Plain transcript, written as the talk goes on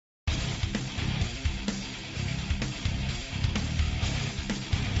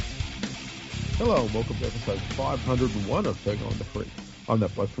Hello and welcome to episode 501 of Ferg on the Free. I'm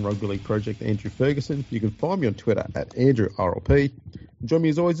that bloke from Rugby League Project, Andrew Ferguson. You can find me on Twitter at AndrewRLP. And join me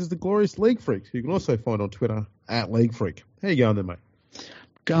as always is the glorious League Freak, who you can also find on Twitter at League Freak. How you going there, mate?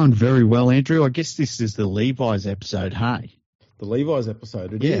 Going very well, Andrew. I guess this is the Levi's episode, hey? The Levi's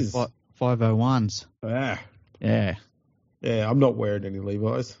episode, it is. 501s. Ah. Yeah. Yeah, I'm not wearing any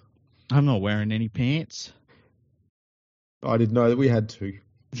Levi's. I'm not wearing any pants. I didn't know that we had to.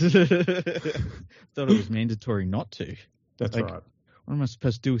 Thought it was mandatory not to. That's right. What am I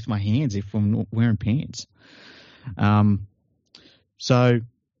supposed to do with my hands if I'm not wearing pants? So,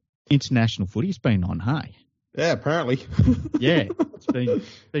 international footy's been on, hey? Yeah, apparently. Yeah, it's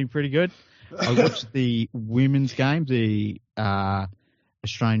been pretty good. I watched the women's game, the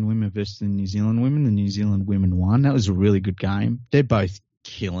Australian women versus the New Zealand women. The New Zealand women won. That was a really good game. They're both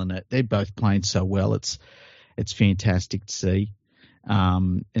killing it. They're both playing so well. It's fantastic to see.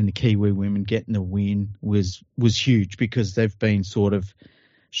 And the Kiwi women getting the win was huge because they've been sort of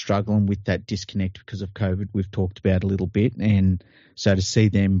struggling with that disconnect because of COVID. We've talked about a little bit, and so to see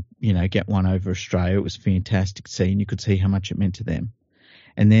them, get one over Australia, it was fantastic to see, and you could see how much it meant to them.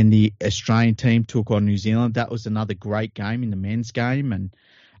 And then the Australian team took on New Zealand. That was another great game in the men's game,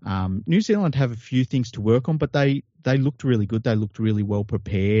 and New Zealand have a few things to work on, but they looked really good. They looked really well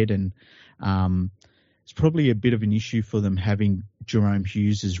prepared, and it's probably a bit of an issue for them having Jerome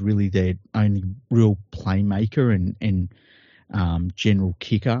Hughes as really their only real playmaker and general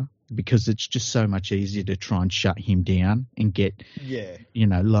kicker, because it's just so much easier to try and shut him down and get,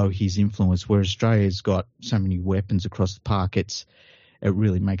 lower his influence. Where Australia's got so many weapons across the park, it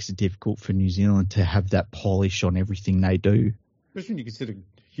really makes it difficult for New Zealand to have that polish on everything they do. Especially when you consider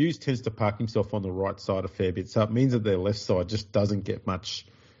Hughes tends to park himself on the right side a fair bit, so it means that their left side just doesn't get much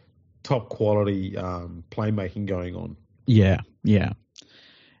top quality playmaking going on. Yeah.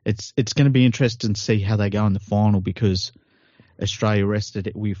 It's going to be interesting to see how they go in the final, because Australia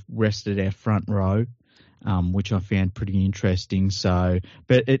we've rested our front row, which I found pretty interesting. So,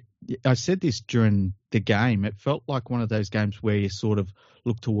 but I said this during the game. It felt like one of those games where you sort of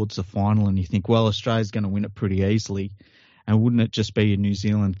look towards the final and you think, well, Australia's going to win it pretty easily. And wouldn't it just be a New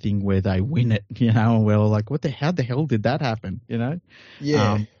Zealand thing where they win it, and we're like, how the hell did that happen,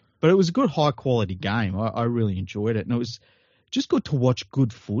 Yeah. But it was a good, high-quality game. I really enjoyed it. And it was just good to watch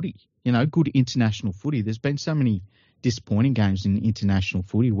good footy, good international footy. There's been so many disappointing games in international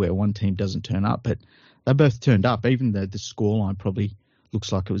footy where one team doesn't turn up, but they both turned up. Even though the scoreline probably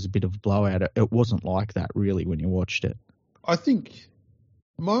looks like it was a bit of a blowout, it wasn't like that, really, when you watched it. I think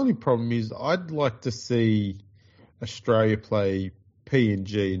my only problem is I'd like to see Australia play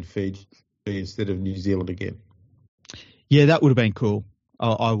PNG and Fiji instead of New Zealand again. Yeah, that would have been cool.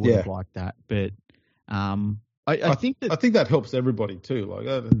 I would have liked that, but I think that helps everybody too. Like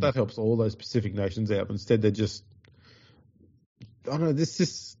that helps all those Pacific nations out. But instead, they're just, I don't know.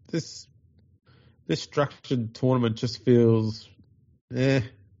 This structured tournament just feels, I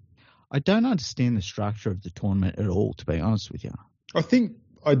don't understand the structure of the tournament at all, to be honest with you. I think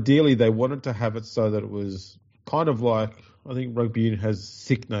ideally they wanted to have it so that it was kind of like, I think Rugby Union has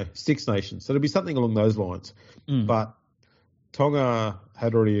 6 nations, so it'd be something along those lines. But Tonga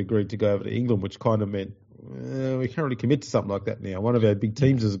had already agreed to go over to England, which kind of meant we can't really commit to something like that now. One of our big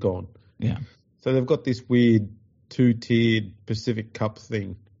teams is gone. Yeah. So they've got this weird 2-tiered Pacific Cup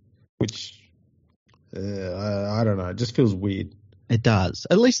thing, which I don't know. It just feels weird. It does.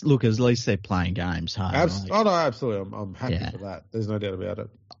 At least they're playing games. Huh? Oh, no, absolutely. I'm happy for that. There's no doubt about it.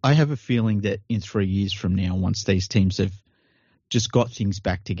 I have a feeling that in 3 years from now, once these teams have just got things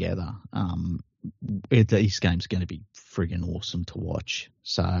back together, these games are going to be friggin' awesome to watch.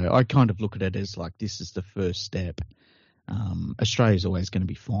 So I kind of look at it as like this is the first step. Australia's always going to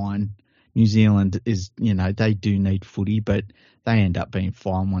be fine. New Zealand is, they do need footy, but they end up being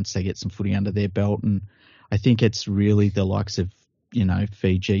fine once they get some footy under their belt. And I think it's really the likes of,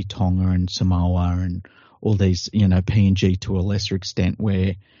 Fiji, Tonga and Samoa and all these, PNG to a lesser extent,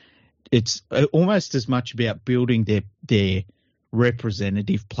 where it's almost as much about building their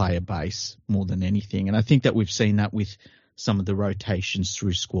representative player base more than anything. And I think that we've seen that with some of the rotations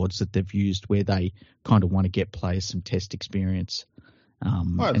through squads that they've used where they kind of want to get players some test experience.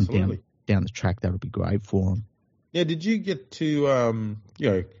 And down the track, that'll be great for them. Yeah, did you get to,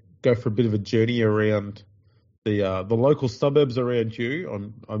 go for a bit of a journey around the local suburbs around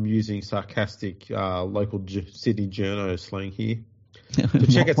you? I'm using sarcastic local Sydney journo slang here. To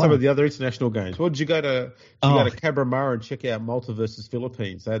check out some of the other international games. Well, did you go to Cabramatta and check out Malta versus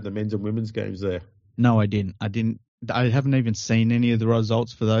Philippines? They had the men's and women's games there. No, I didn't. I haven't even seen any of the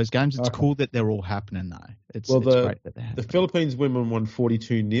results for those games. It's cool that they're all happening though. It's Well, great that they the have that. Philippines women won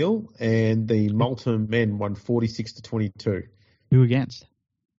 42-0, and the Malta men won 46-22. Who against? It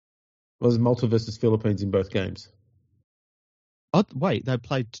was Malta versus Philippines in both games. Oh, wait, they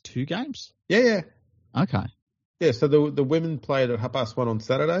played 2 games? Yeah. Okay. Yeah, so the women played at 1:30 on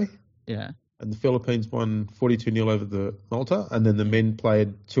Saturday, Yeah. and the Philippines won 42-0 over the Malta, and then the men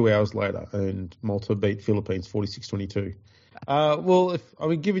played 2 hours later, and Malta beat Philippines 46-22. Well,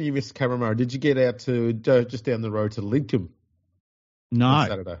 given you missed Caramara, did you get out to just down the road to Lidcombe on No.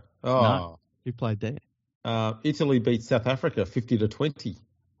 Saturday? No. Oh, Who played there? Italy beat South Africa 50-20.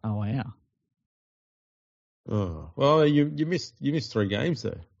 Oh, wow. Oh, well, you missed 3 games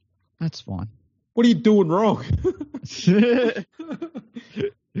there. That's fine. What are you doing wrong?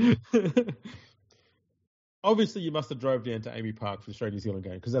 Obviously, you must have drove down to Amy Park for the Australia New Zealand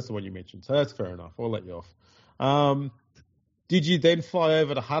game because that's the one you mentioned. So that's fair enough. I'll let you off. Did you then fly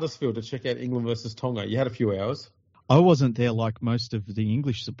over to Huddersfield to check out England versus Tonga? You had a few hours. I wasn't there like most of the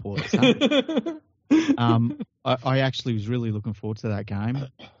English supporters. I actually was really looking forward to that game.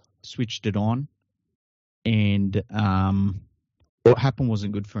 Switched it on, and what happened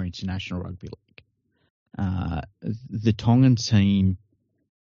wasn't good for international rugby league. The Tongan team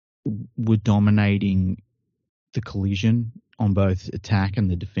were dominating the collision on both attack and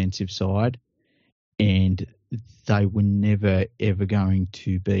the defensive side, and they were never ever going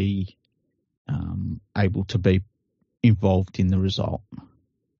to be able to be involved in the result.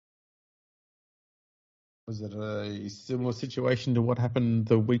 Was it a similar situation to what happened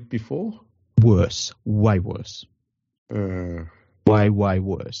the week before? Worse, way worse. Way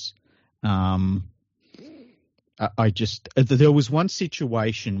worse. There was one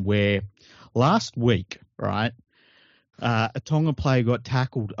situation where last week, right, a Tongan player got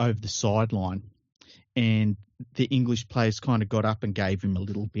tackled over the sideline, and the English players kind of got up and gave him a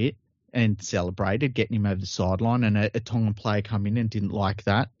little bit and celebrated, getting him over the sideline, and a Tongan player come in and didn't like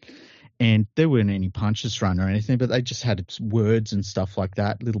that. And there weren't any punches thrown or anything, but they just had words and stuff like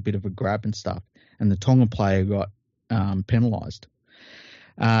that, a little bit of a grab and stuff. And the Tongan player got penalised.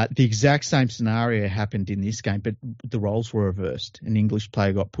 The exact same scenario happened in this game, but the roles were reversed. An English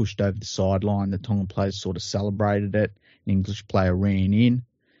player got pushed over the sideline. The Tongan players sort of celebrated it. An English player ran in,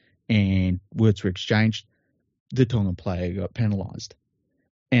 and words were exchanged. The Tongan player got penalised.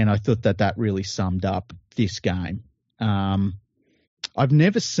 And I thought that really summed up this game. I've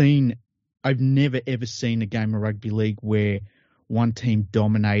never ever seen a game of rugby league where one team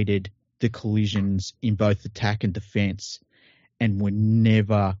dominated the collisions in both attack and defence and were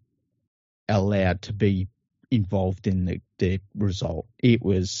never allowed to be involved in the result. It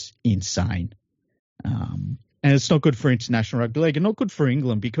was insane. And it's not good for international rugby league and not good for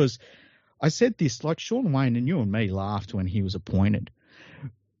England, because I said this, like Sean Wayne and you and me laughed when he was appointed,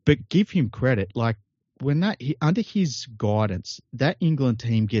 but give him credit. Like, under his guidance, that England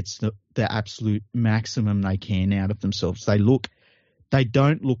team gets the absolute maximum they can out of themselves. They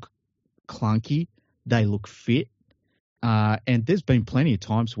don't look clunky. They look fit. And there's been plenty of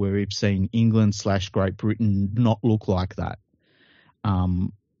times where we've seen England / Great Britain not look like that.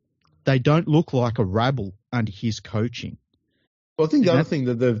 They don't look like a rabble under his coaching. Well, I think the other thing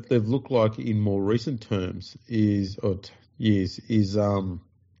that they've looked like in more recent terms is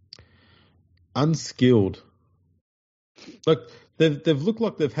unskilled. Like they've looked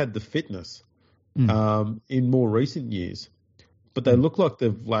like they've had the fitness in more recent years, but they look like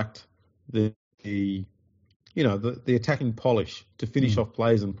they've lacked the attacking polish to finish off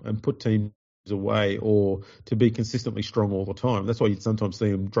plays and put teams away, or to be consistently strong all the time. That's why you'd sometimes see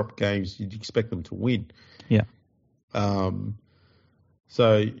them drop games you'd expect them to win. Yeah.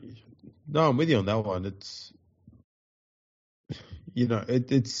 So no, I'm with you on that one. It's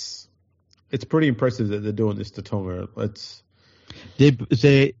pretty impressive that they're doing this to Tonga.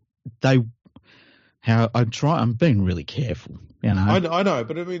 I'm being really careful. You know? I know,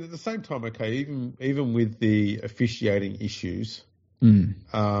 but I mean, at the same time, okay, even with the officiating issues,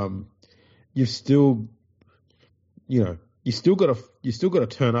 you've still got to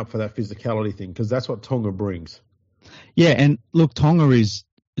turn up for that physicality thing, because that's what Tonga brings. Yeah, and look, Tonga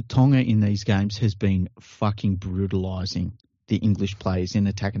in these games has been fucking brutalising the English players in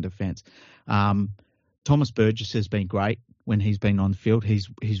attack and defence. Thomas Burgess has been great when he's been on the field.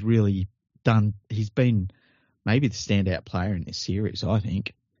 He's really done. He's been maybe the standout player in this series, I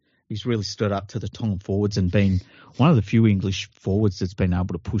think. He's really stood up to the Tongan forwards and been one of the few English forwards that's been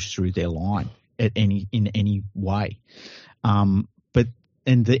able to push through their line in any way. And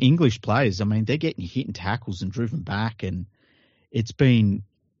the English players, I mean, they're getting hit in tackles and driven back, and it's been,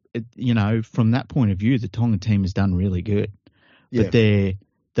 from that point of view, the Tongan team has done really good. Yeah. But they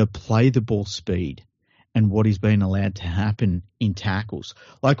play the ball speed and what is being allowed to happen in tackles.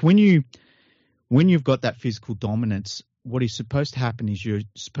 Like when you've got that physical dominance, what is supposed to happen is you're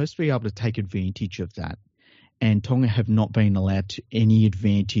supposed to be able to take advantage of that. And Tonga have not been allowed to any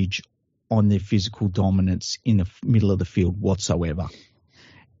advantage on their physical dominance in the middle of the field whatsoever.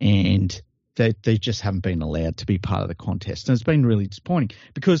 And they just haven't been allowed to be part of the contest. And it's been really disappointing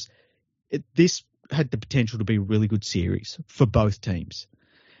because this had the potential to be a really good series for both teams.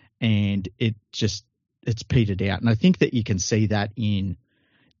 And it's petered out. And I think that you can see that in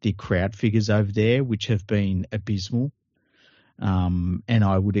the crowd figures over there, which have been abysmal. And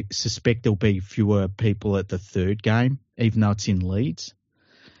I would suspect there'll be fewer people at the third game, even though it's in Leeds.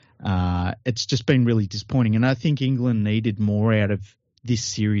 It's just been really disappointing. And I think England needed more out of this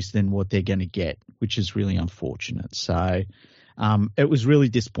series than what they're going to get, which is really unfortunate. So it was really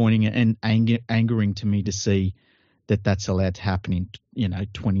disappointing and angering to me to see that that's allowed to happen in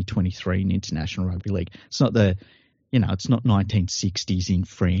 2023 in International Rugby League. It's not it's not 1960s in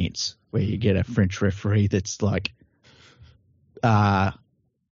France where you get a French referee that's like.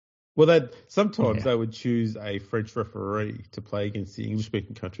 Sometimes they would choose a French referee to play against the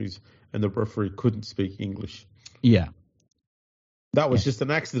English-speaking countries, and the referee couldn't speak English. Yeah, that was just an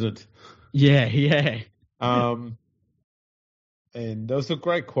accident. Yeah. And there was a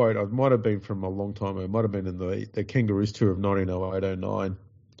great quote. It might have been from a long time ago. It might have been in the Kangaroos tour of 1908-09.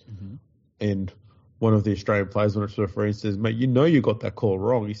 Mm-hmm. And one of the Australian players, when it's referee, says, "Mate, you got that call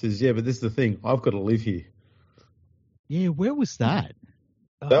wrong." He says, "Yeah, but this is the thing. I've got to live here." Yeah, where was that?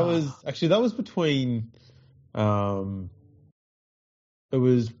 That was between, it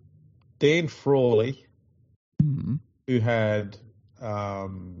was Dan Frawley, who had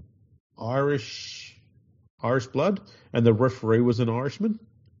Irish blood, and the referee was an Irishman.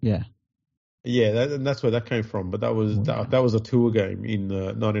 Yeah. Yeah, and that's where that came from. But that was a tour game in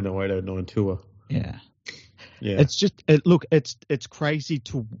the 1908-09 tour. Yeah. Yeah. It's just it's crazy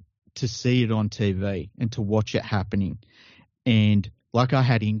to see it on TV and to watch it happening. And like I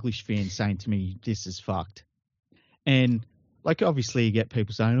had English fans saying to me, "This is fucked." And like obviously you get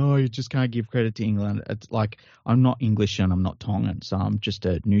people saying, "Oh, you just can't give credit to England." It's like I'm not English and I'm not Tongan, so I'm just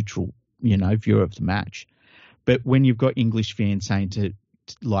a neutral, viewer of the match. But when you've got English fans saying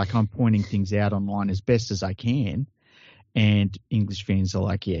like I'm pointing things out online as best as I can, and English fans are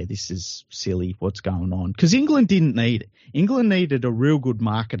like, "Yeah, this is silly. What's going on?" Because England didn't need it. England needed a real good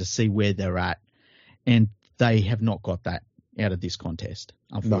marker to see where they're at, and they have not got that out of this contest,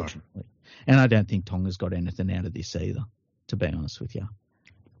 unfortunately. No. And I don't think Tonga's got anything out of this either, to be honest with you.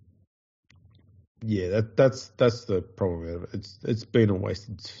 Yeah, that's the problem. It's been a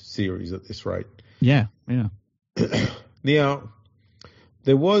wasted series at this rate. Yeah. Now,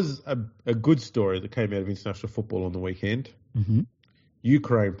 there was a good story that came out of international football on the weekend. Mm-hmm.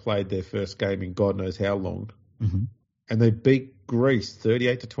 Ukraine played their first game in God knows how long, mm-hmm. and they beat Greece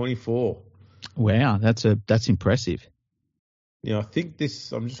 38-24. Wow, that's impressive. I think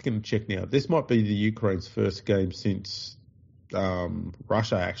I'm just going to check now. This might be the Ukraine's first game since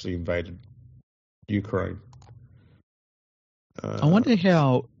Russia actually invaded Ukraine. I wonder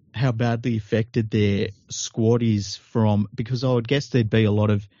how badly affected their squad is because I would guess there'd be a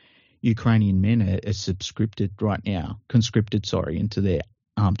lot of Ukrainian men are conscripted into their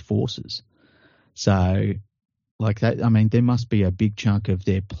armed forces. So like that, I mean, there must be a big chunk of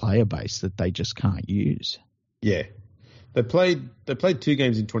their player base that they just can't use. Yeah. They played 2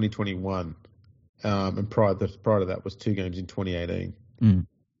 games in 2021, and prior to that was 2 games in 2018. Mm.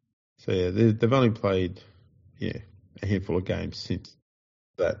 So yeah, they've only played a handful of games since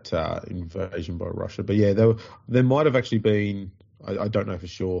that invasion by Russia. But yeah, there might have actually been, I don't know for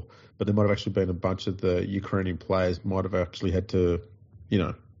sure, but there might have actually been a bunch of the Ukrainian players might have actually had to,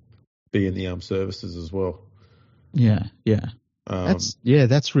 be in the armed services as well. Yeah.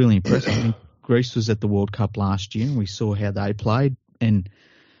 That's really impressive. Greece was at the World Cup last year, and we saw how they played. And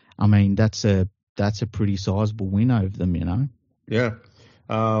I mean, that's a pretty sizable win over them, Yeah.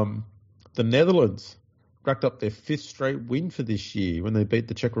 The Netherlands racked up their 5th straight win for this year when they beat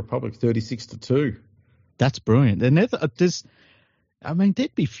the Czech Republic 36-2. That's brilliant.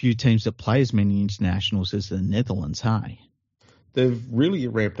 There'd be few teams that play as many internationals as the Netherlands, hey? They've really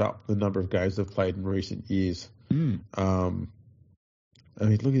ramped up the number of games they've played in recent years. Mm.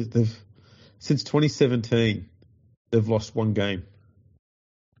 Look at since 2017, they've lost 1 game,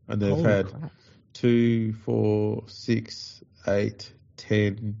 and they've had 2, 4, 6, 8,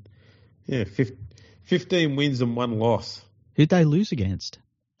 10, 15 wins and 1 loss. Who'd they lose against?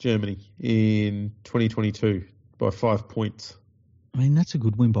 Germany in 2022 by 5 points. I mean, that's a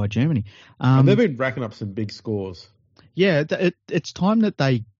good win by Germany. And they've been racking up some big scores. Yeah, it's time that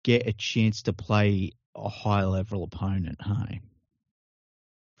they get a chance to play a high level opponent, hey?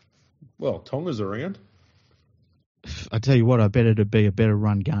 Well, Tonga's around. I tell you what, I bet it'd be a better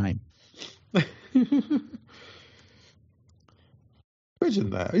run game. Imagine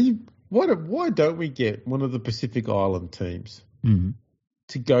that. Why don't we get one of the Pacific Island teams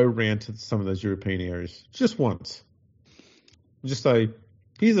to go round to some of those European areas just once? Just say,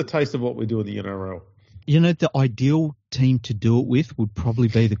 here's a taste of what we do in the NRL. You know, the ideal team to do it with would probably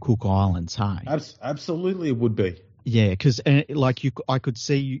be the Cook Islands, hey? Absolutely, it would be. Yeah, because I could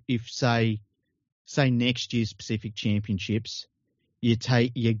see if say next year's Pacific Championships, you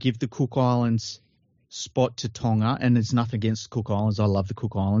give the Cook Islands spot to Tonga, and there's nothing against the Cook Islands. I love the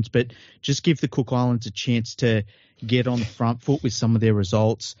Cook Islands, but just give the Cook Islands a chance to get on the front foot with some of their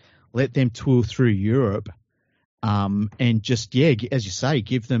results. Let them tour through Europe, and just as you say,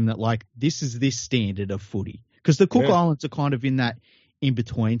 give them that this is this standard of footy, because the Cook Islands are kind of in that in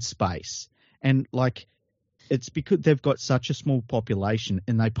between space, and it's because they've got such a small population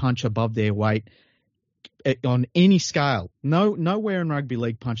and they punch above their weight on any scale. Nowhere in rugby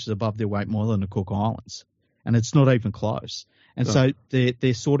league punches above their weight more than the Cook Islands, and it's not even close. And so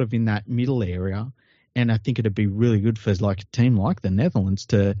they're sort of in that middle area, and I think it'd be really good for a team like the Netherlands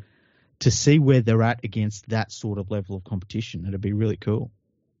to see where they're at against that sort of level of competition. It'd be really cool.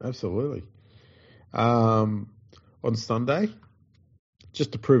 Absolutely. On Sunday,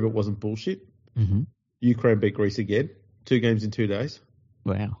 just to prove it wasn't bullshit, Ukraine beat Greece again. 2 games in 2 days.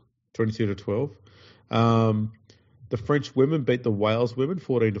 Wow. 22-12. The French women beat the Wales women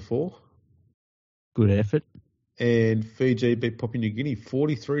 14-4. Good effort. And Fiji beat Papua New Guinea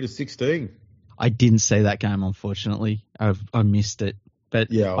 43-16. I didn't see that game, unfortunately. I missed it.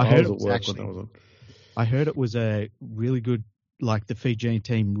 But yeah, I heard was at work when that was on. I heard it was a really good, the Fijian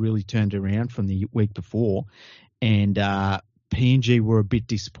team really turned around from the week before, and PNG were a bit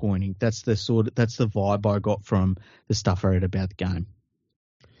disappointing. That's the vibe I got from the stuff I read about the game.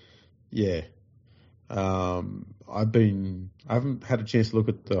 Yeah. I haven't had a chance to look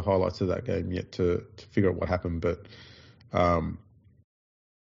at the highlights of that game yet to figure out what happened, but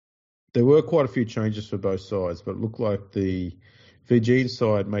there were quite a few changes for both sides, but it looked like the Fijian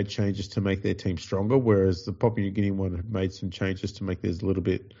side made changes to make their team stronger, whereas the Papua New Guinea one had made some changes to make theirs a little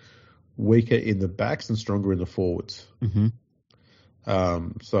bit weaker in the backs and stronger in the forwards.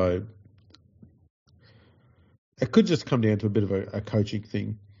 So it could just come down to a bit of a coaching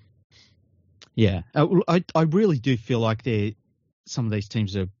thing. Yeah, I really do feel like some of these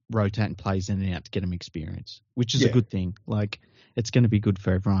teams are rotating players in and out to get them experience, which is a good thing. It's going to be good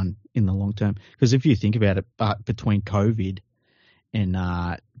for everyone in the long term. Because if you think about it, between COVID and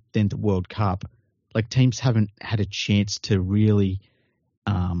then the World Cup, teams haven't had a chance to really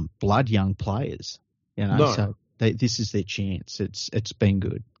blood young players. So this is their chance. It's been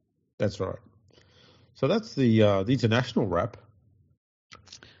good. That's right. So that's the international wrap.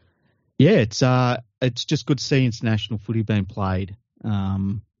 Yeah, it's just good to see international footy being played,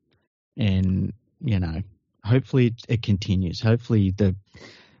 and hopefully it continues. Hopefully the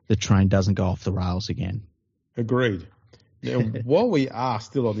train doesn't go off the rails again. Agreed. Now, while we are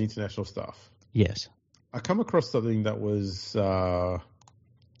still on the international stuff, yes, I come across something that was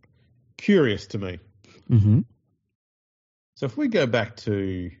curious to me. So if we go back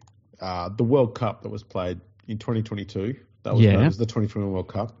to the World Cup that was played in 2022, that was the 2021 World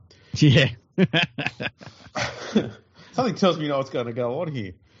Cup. Yeah. Something tells me what's going to go on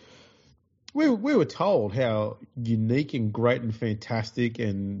here. We were told how unique and great and fantastic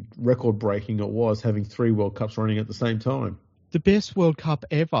and record-breaking it was having 3 World Cups running at the same time. The best World Cup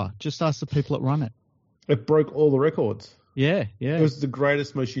ever. Just ask the people that run it. It broke all the records. Yeah. It was the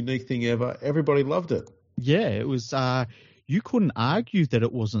greatest, most unique thing ever. Everybody loved it. Yeah, it was. You couldn't argue that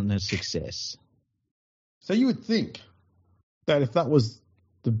it wasn't a success. So you would think that if that was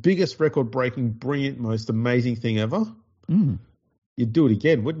the biggest record-breaking, brilliant, most amazing thing ever, you'd do it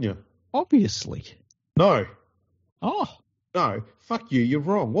again, wouldn't you? Obviously. No. Oh. No. Fuck you. You're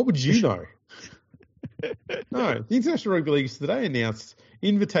wrong. What would you know? No. The International Rugby League today announced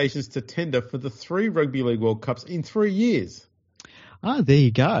invitations to tender for the 3 Rugby League World Cups in 3 years. Oh, there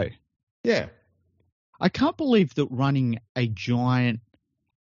you go. Yeah. I can't believe that running a giant,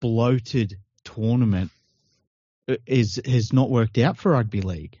 bloated tournament has not worked out for rugby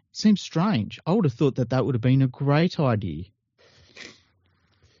league. Seems strange. I would have thought that would have been a great idea.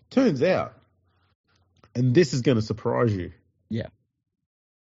 Turns out, and this is going to surprise you. Yeah.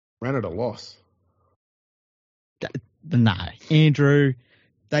 Ran at a loss. No, Andrew,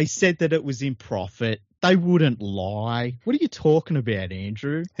 they said that it was in profit. They wouldn't lie. What are you talking about,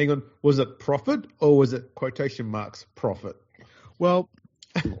 Andrew? Hang on. Was it profit or was it quotation marks profit? Well,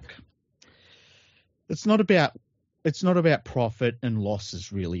 look. it's not about profit and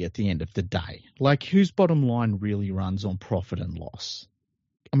losses really at the end of the day. Like, whose bottom line really runs on profit and loss?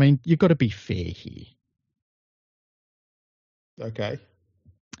 I mean, you've got to be fair here. Okay.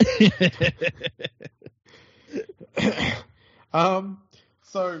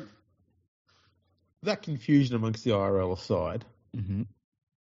 So that confusion amongst the IRL aside, Mm-hmm.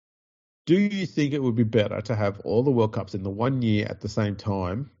 do you think it would be better to have all the World Cups in the 1 year at the same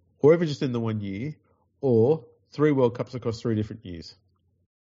time, or ever just in the 1 year, or 3 World Cups across 3 different years?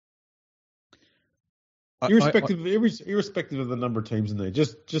 Irrespective of the number of teams in there,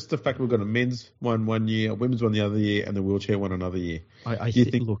 just the fact we've got a men's one year, a women's one the other year, and the wheelchair one another year.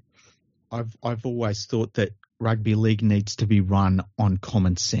 Look, I've always thought that rugby league needs to be run on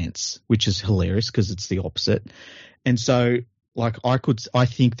common sense, which is hilarious because it's the opposite. And so, like, I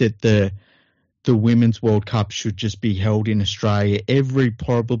think that the Women's World Cup should just be held in Australia every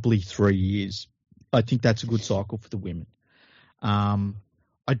probably 3 years. I think that's a good cycle for the women.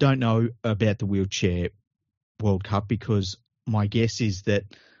 I don't know about the wheelchair World Cup because my guess is that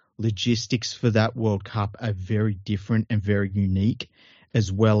logistics for that World Cup are very different and very unique,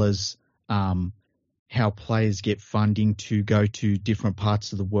 as well as how players get funding to go to different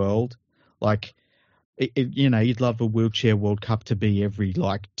parts of the world. Like, you'd love a wheelchair World Cup to be every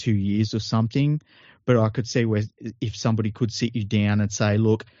 2 years or something, but I could see where if somebody could sit you down and say,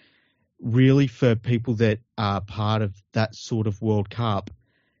 look, really for people that are part of that sort of World Cup,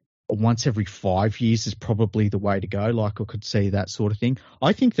 once every 5 years is probably the way to go. I could see that sort of thing.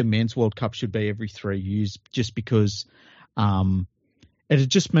 I think the Men's World Cup should be every 3 years just because it'd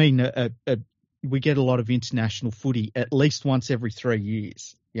just mean we get a lot of international footy at least once every 3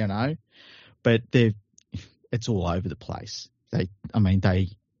 years, but it's all over the place. They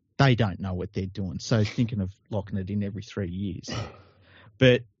don't know what they're doing. So thinking of locking it in every 3 years.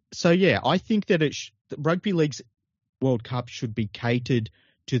 But so, yeah, I think that the Rugby League's World Cup should be catered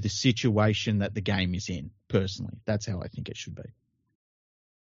to the situation that the game is in, personally. That's how I think it should be.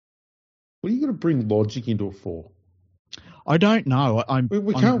 What are you going to bring logic into it for? I don't know.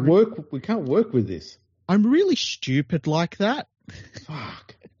 We can't work with this. I'm really stupid like that.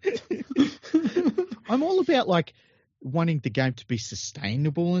 Fuck. I'm all about wanting the game to be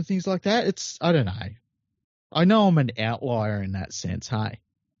sustainable and things like that. I don't know. I know I'm an outlier in that sense, hey?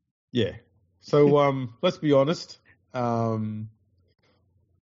 Yeah. So let's be honest.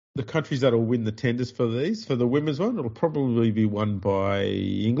 The countries that will win the tenders for the women's one, it'll probably be won by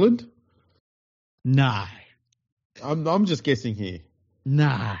England. No. I'm just guessing here.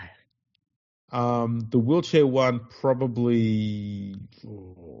 No. The wheelchair one, probably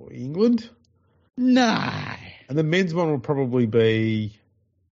England. No. And the men's one will probably be.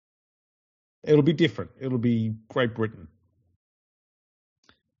 It'll be different. It'll be Great Britain.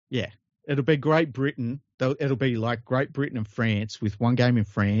 Yeah, it'll be Great Britain. It'll be like Great Britain and France with one game in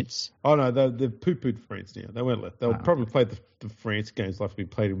France. Oh no, they've poo-pooed France now. They won't let. They'll probably play the France games like we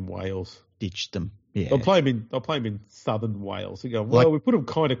played in Wales. Ditched them. Yeah, they'll play them in southern Wales. They go, well, we put them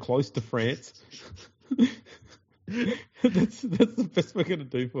kind of close to France. that's the best we're going to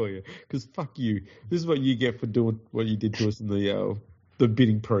do for you. Because fuck you. This is what you get for doing what you did to us in the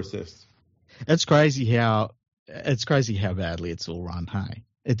bidding process. It's crazy how badly it's all run. Hey,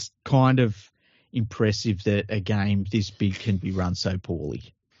 it's kind of impressive that a game this big can be run so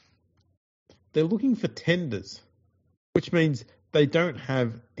poorly. They're looking for tenders, which means they don't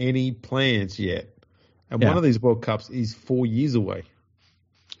have any plans yet. And one of these World Cups is 4 years away.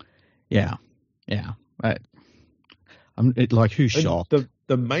 Yeah. Who's shocked?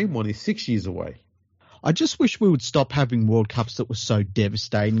 The main one is 6 years away. I just wish we would stop having World Cups that were so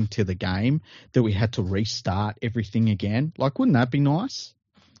devastating to the game that we had to restart everything again. Wouldn't that be nice?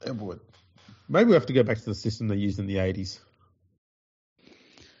 It would. Maybe we have to go back to the system they used in the 80s.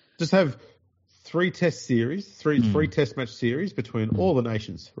 Just have 3 test series, three test match series between all the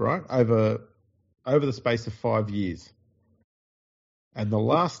nations, right? Over the space of 5 years. And the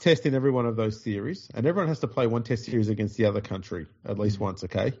last test in every one of those series, and everyone has to play one test series against the other country at least once,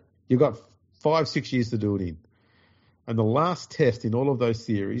 okay? You've got 5-6 years to do it in. And the last test in all of those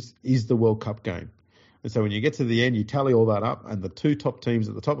series is the World Cup game. And so when you get to the end, you tally all that up, and the 2 top teams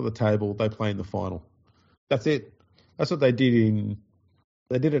at the top of the table, they play in the final. That's it. That's what they did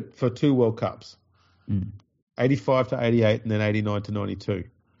they did it for 2 World Cups. 85 to 88 and then 89 to 92.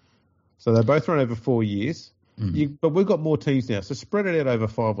 So they both run over 4 years. But we've got more teams now, so spread it out over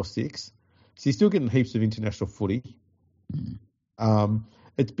 5 or 6. So you're still getting heaps of international footy.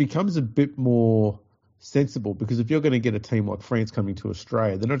 It becomes a bit more sensible, because if you're going to get a team like France coming to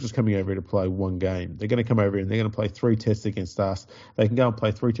Australia, they're not just coming over here to play one game. They're going to come over here and they're going to play 3 tests against us. They can go and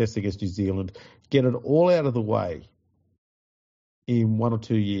play 3 tests against New Zealand, get it all out of the way in 1 or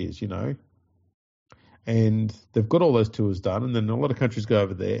 2 years, And they've got all those tours done, and then a lot of countries go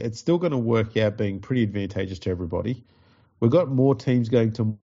over there. It's still going to work out being pretty advantageous to everybody. We've got more teams going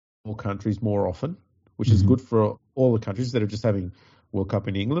to more countries more often, which is good for all the countries instead of just having World Cup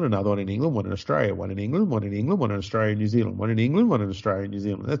in England, another one in England, one in Australia, one in England, one in England, one in Australia, New Zealand, one in England, one in Australia, New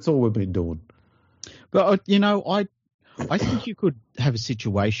Zealand. That's all we've been doing. But I think you could have a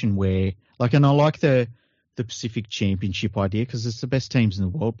situation where, like, and I like the Pacific Championship idea because it's the best teams in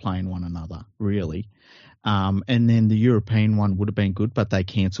the world playing one another, really. And then the European one would have been good, but they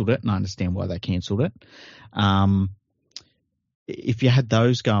cancelled it, and I understand why they cancelled it. If you had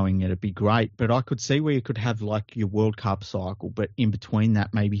those going, it'd be great. But I could see where you could have like your World Cup cycle, but in between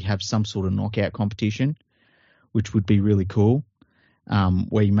that, maybe have some sort of knockout competition, which would be really cool.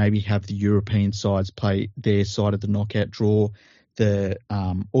 Where you maybe have the European sides play their side of the knockout draw,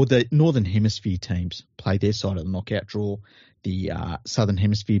 or the Northern Hemisphere teams play their side of the knockout draw. The Southern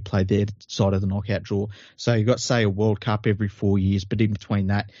Hemisphere play their side of the knockout draw. So you've got, say, a World Cup every 4 years, but in between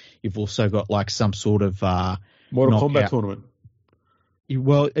that, you've also got like some sort of Mortal Kombat tournament.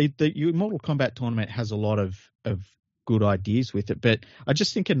 Well, your Mortal Kombat tournament has a lot of good ideas with it, but I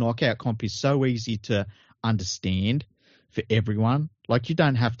just think a knockout comp is so easy to understand for everyone. Like, you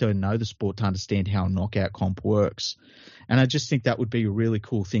don't have to know the sport to understand how a knockout comp works. And I just think that would be a really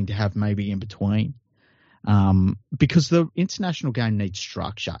cool thing to have maybe in between. Because the international game needs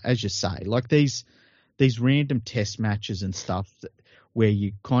structure, as you say. Like these random test matches and stuff where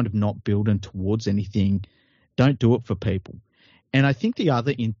you're kind of not building towards anything, don't do it for people. And I think the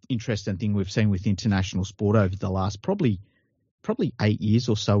other interesting thing we've seen with international sport over the last probably 8 years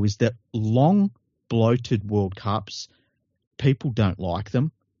or so is that long, bloated World Cups, people don't like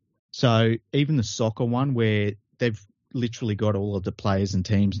them. So even the soccer one, where they've literally got all of the players and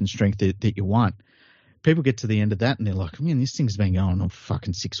teams and strength that you want, people get to the end of that and they're like, man, this thing's been going on for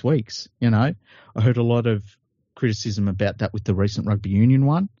fucking 6 weeks. I heard a lot of criticism about that with the recent rugby union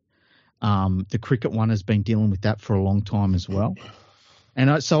one. The cricket one has been dealing with that for a long time as well.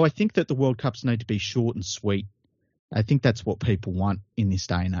 And so I think that the World Cups need to be short and sweet. I think that's what people want in this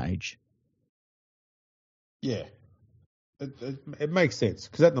day and age. Yeah, it makes sense,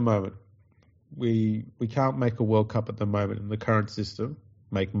 because at the moment we can't make a World Cup at the moment in the current system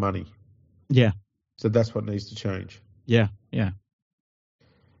make money. Yeah. So that's what needs to change. Yeah.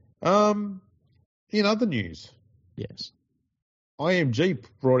 In other news. Yes. IMG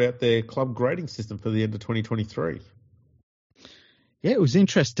brought out their club grading system for the end of 2023. Yeah, it was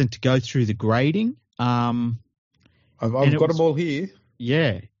interesting to go through the grading. I've got them all here.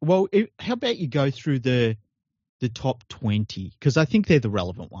 Yeah. Well, how about you go through the top 20? Because I think they're the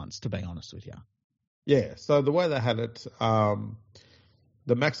relevant ones, to be honest with you. Yeah. So the way they had it,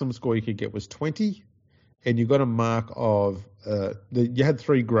 the maximum score you could get was 20, and you got a mark of you had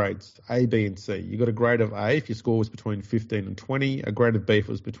 3 grades, A, B, and C. You got a grade of A if your score was between 15 and 20, a grade of B if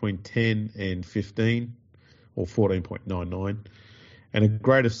it was between 10 and 15, or 14.99, and a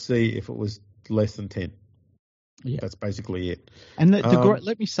grade of C if it was less than 10. Yeah, that's basically it. And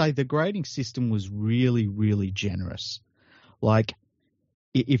let me say, the grading system was really, really generous. Like,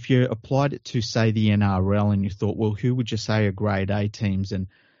 if you applied it to, say, the NRL, and you thought, well, who would you say are grade A teams? And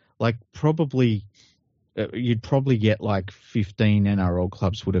like, you'd probably get like 15 NRL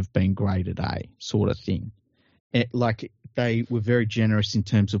clubs would have been graded A, sort of thing. Like, they were very generous in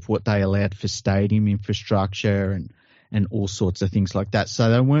terms of what they allowed for stadium infrastructure and all sorts of things like that.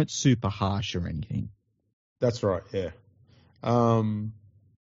 So they weren't super harsh or anything. That's right, yeah. So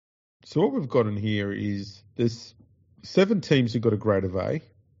what we've got in here is there's 7 teams who got a grade of A.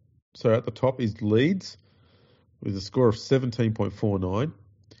 So at the top is Leeds with a score of 17.49.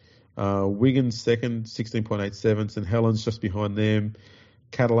 Wigan's second, 16.87. St Helens just behind them.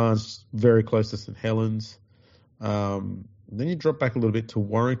 Catalan's very close to St Helens. Then you drop back a little bit to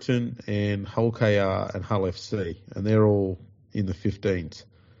Warrington and Hull KR and Hull FC, and they're all in the 15s.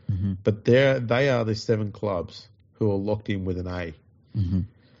 Mm-hmm. But they are the 7 clubs who are locked in with an A. Mm-hmm.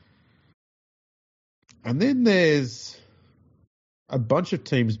 And then there's a bunch of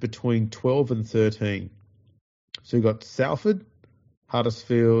teams between 12 and 13. So you've got Salford,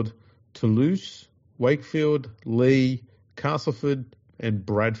 Huddersfield, Toulouse, Wakefield, Leigh, Castleford, and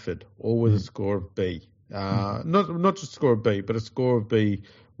Bradford, all with a score of B. Not just a score of B, but a score of B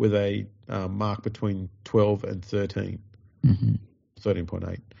with a mark between 12 and 13. Mm-hmm.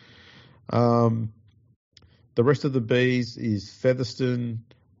 13.8. The rest of the Bs is Featherstone,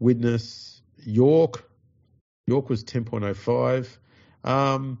 Widnes, York, York was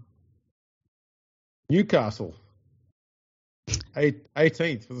 10.05. Newcastle,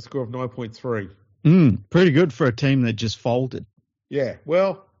 18th with a score of 9.3. Pretty good for a team that just folded. Yeah,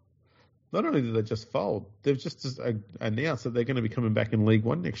 well, not only did they just fold, they've just announced that they're going to be coming back in League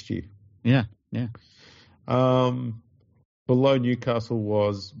One next year. Yeah. Below Newcastle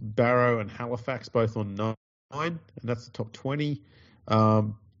was Barrow and Halifax, both on 9, and that's the top 20.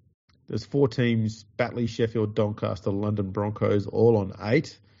 There's 4 teams, Batley, Sheffield, Doncaster, London Broncos, all on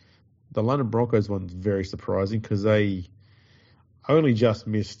 8. The London Broncos one's very surprising because they only just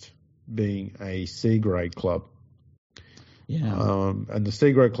missed being a C-grade club. Yeah. And the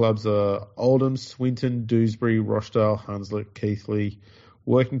C-grade clubs are Oldham, Swinton, Dewsbury, Rochdale, Hunslet, Keighley,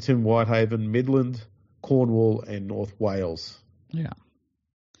 Workington, Whitehaven, Midland, Cornwall, and North Wales. Yeah.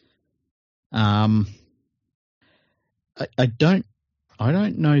 I don't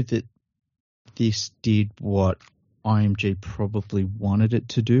know that this did what IMG probably wanted it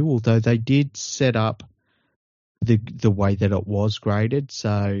to do, although they did set up the way that it was graded.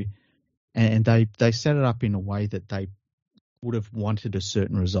 So, and they set it up in a way that they would have wanted a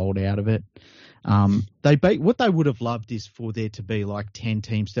certain result out of it. What they would have loved is for there to be like 10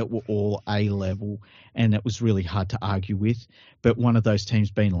 teams that were all A level, and it was really hard to argue with. But one of those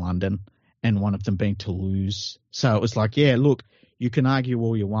teams being London, and one of them being Toulouse. So it was like, yeah, look, you can argue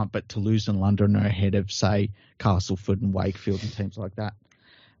all you want, but Toulouse and London are ahead of, say, Castleford and Wakefield and teams like that.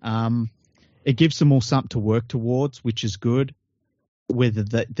 It gives them all something to work towards, which is good. Whether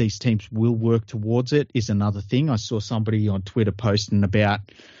these teams will work towards it is another thing. I saw somebody on Twitter posting about,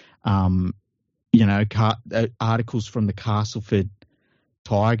 articles from the Castleford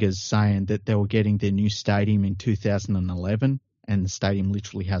Tigers saying that they were getting their new stadium in 2011, and the stadium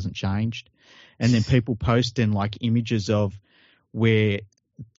literally hasn't changed. And then people posting like images of where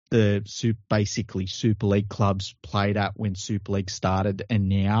the basically Super League clubs played at when Super League started and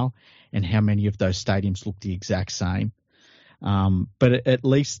now, and how many of those stadiums look the exact same. But at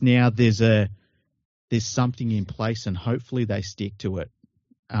least now there's something in place, and hopefully they stick to it.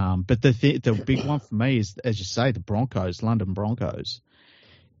 But the big one for me is, as you say, the Broncos, London Broncos.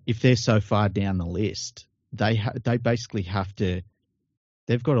 If they're so far down the list, they basically have to.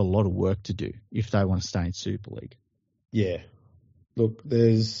 They've got a lot of work to do if they want to stay in Super League. Yeah, look,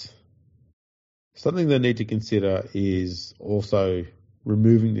 there's something they need to consider is also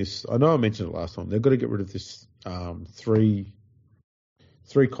removing this. I know I mentioned it last time. They've got to get rid of this three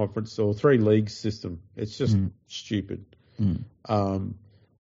conference or 3 league system. It's just stupid. So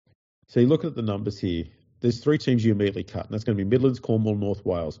you look at the numbers here. There's 3 teams you immediately cut, and that's going to be Midlands, Cornwall, North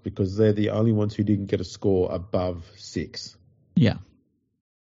Wales, because they're the only ones who didn't get a score above 6. Yeah.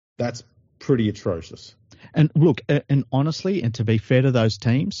 That's pretty atrocious. And look, and honestly, and to be fair to those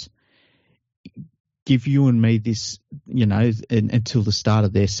teams, give you and me this, until the start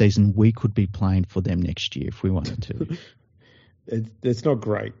of their season, we could be playing for them next year if we wanted to. It's not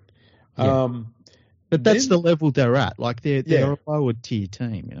great. Yeah. But that's the level they're at. Like they're a lower tier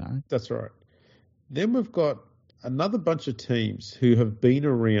team, That's right. Then we've got another bunch of teams who have been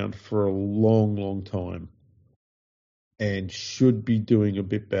around for a long, long time and should be doing a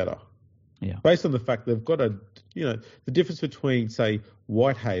bit better. Yeah. Based on the fact they've got the difference between, say,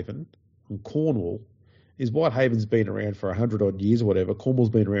 Whitehaven and Cornwall is Whitehaven's been around for 100 odd years or whatever.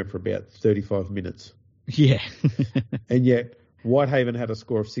 Cornwall's been around for about 35 minutes. Yeah. And yet Whitehaven had a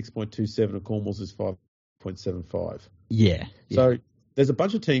score of 6.27 and Cornwall's is 5.75. Yeah. So there's a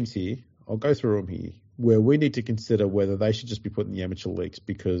bunch of teams here, I'll go through them here, where we need to consider whether they should just be put in the amateur leagues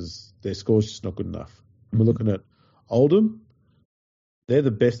because their score's just not good enough. And we're looking at Oldham. They're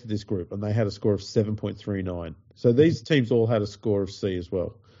the best of this group, and they had a score of 7.39. So these teams all had a score of C as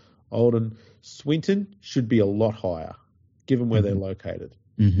well. Oldham, Swinton should be a lot higher, given where they're located.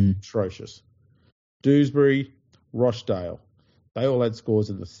 Atrocious. Dewsbury, Rochdale, they all had scores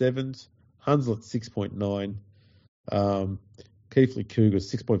in the 7s. Hunslet 6.9. Keighley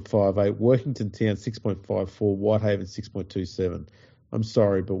Cougars 6.58. Workington Town 6.54. Whitehaven 6.27. I'm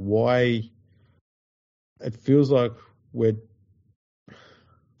sorry, but why? It feels like we're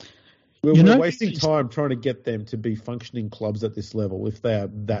wasting time trying to get them to be functioning clubs at this level if they are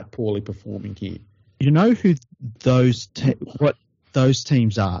that poorly performing here. You know who what those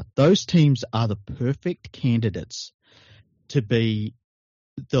teams are? Those teams are the perfect candidates to be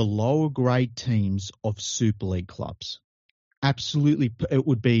the lower grade teams of Super League clubs. Absolutely, it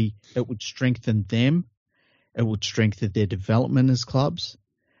would strengthen them. It would strengthen their development as clubs.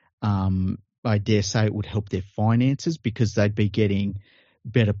 I dare say it would help their finances because they'd be getting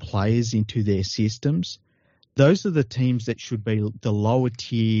better players into their systems. Those are the teams that should be the lower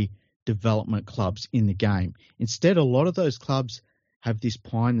tier development clubs in the game. Instead, a lot of those clubs have this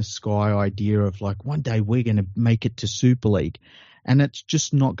pie in the sky idea of like, one day we're going to make it to Super League, and it's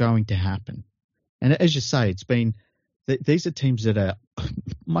just not going to happen. And as you say, these are teams that are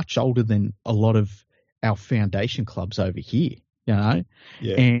much older than a lot of our foundation clubs over here, Yeah.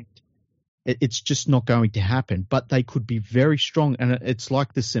 and it's just not going to happen. But they could be very strong, and it's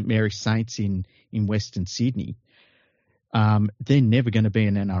like the St Mary Saints in Western Sydney. They're never going to be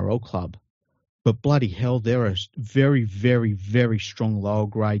an NRL club, but bloody hell, they're a very, very, very strong lower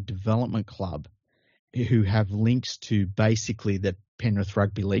grade development club who have links to basically the Penrith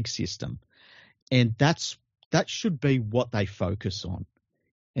Rugby League system, and that should be what they focus on,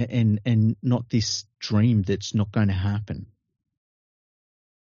 and not this dream that's not going to happen.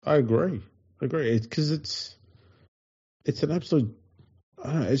 I agree. It's because it's an absolute.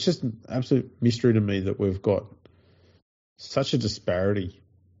 I don't know, it's just an absolute mystery to me that we've got such a disparity.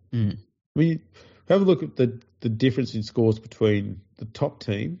 Mm. I mean, have a look at the difference in scores between the top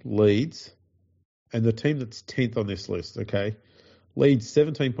team, Leeds, and the team that's 10th on this list, okay? Leeds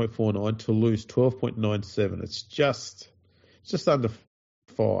 17.49, Toulouse 12.97. It's just under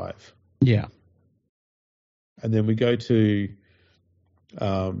 5. Yeah. And then we go to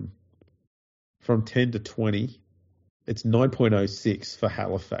from 10 to 20, it's 9.06 for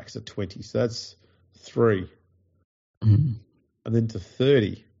Halifax at 20. So that's 3. Mm. And then to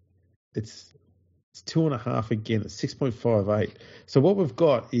 30, it's 2.5 again at 6.58. So what we've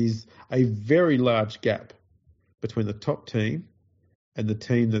got is a very large gap between the top team and the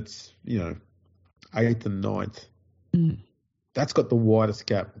team that's, 8th and 9th. Mm. That's got the widest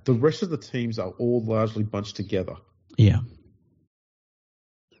gap. The rest of the teams are all largely bunched together. Yeah.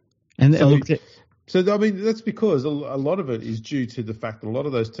 And so I mean, that's because a lot of it is due to the fact that a lot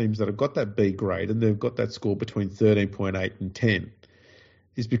of those teams that have got that B grade and they've got that score between 13.8 and 10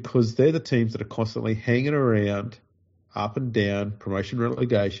 is because they're the teams that are constantly hanging around, up and down, promotion,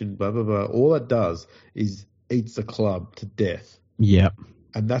 relegation, blah, blah, blah. All that does is eats the club to death. Yep.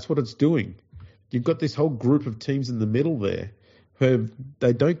 And that's what it's doing. You've got this whole group of teams in the middle there who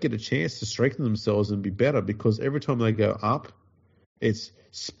they don't get a chance to strengthen themselves and be better because every time they go up, it's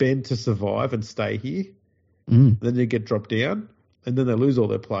spend to survive and stay here. Mm. Then they get dropped down, and then they lose all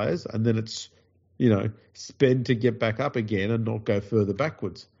their players, and then it's, spend to get back up again and not go further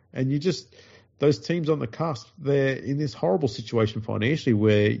backwards. And those teams on the cusp, they're in this horrible situation financially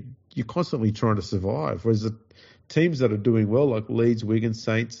where you're constantly trying to survive. Whereas the teams that are doing well, like Leeds, Wigan,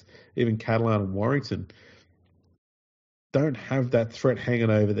 Saints, even Catalan and Warrington, don't have that threat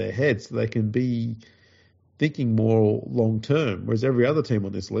hanging over their heads, so they can be thinking more long term. Whereas every other team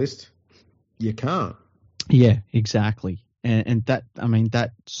on this list, you can't. Yeah, exactly. And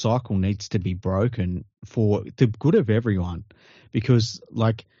that cycle needs to be broken for the good of everyone, because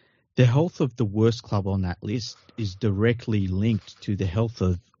like the health of the worst club on that list is directly linked to the health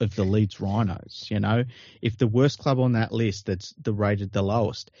of the Leeds Rhinos. If the worst club on that list that's rated the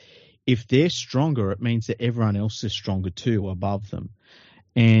lowest, if they're stronger, it means that everyone else is stronger too above them.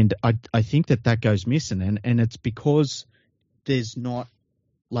 And I think that goes missing. And it's because there's not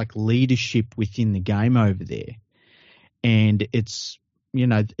like leadership within the game over there. And it's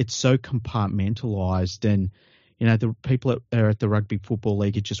so compartmentalized, and, the people that are at the Rugby Football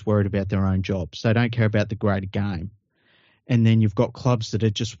League are just worried about their own jobs. They don't care about the greater game. And then you've got clubs that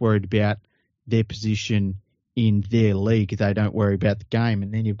are just worried about their position in their league. They don't worry about the game.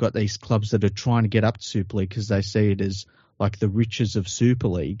 And then you've got these clubs that are trying to get up to Super League because they see it as like the riches of Super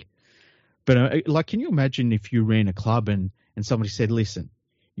League. But can you imagine if you ran a club and somebody said, listen,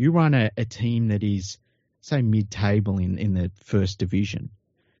 you run a team that is, say, mid-table in the first division,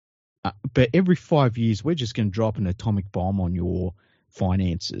 but every 5 years we're just going to drop an atomic bomb on your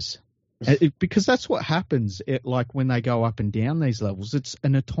finances. Because that's what happens like when they go up and down these levels. It's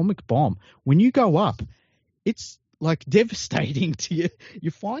an atomic bomb. When you go up, it's like devastating to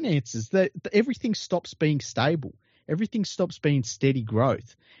your finances. That everything stops being stable. Everything stops being steady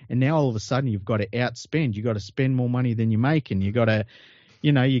growth. And now all of a sudden you've got to outspend. You've got to spend more money than you make, and you've got to,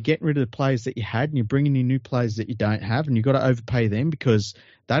 you're getting rid of the players that you had and you're bringing in new players that you don't have, and you've got to overpay them because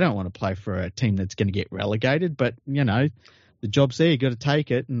they don't want to play for a team that's going to get relegated. But, the job's there. You've got to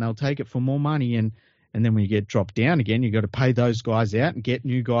take it, and they'll take it for more money. And then when you get dropped down again, you've got to pay those guys out and get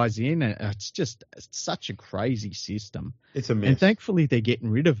new guys in. And it's such a crazy system. It's a mess. And thankfully they're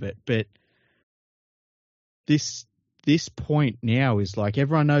getting rid of it. But this point now is like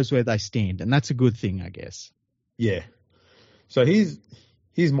everyone knows where they stand, and that's a good thing, I guess. Yeah. So here's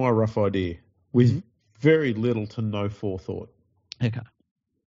my rough idea with very little to no forethought. Okay.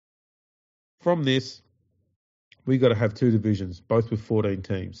 From this, we got to have 2 divisions, both with 14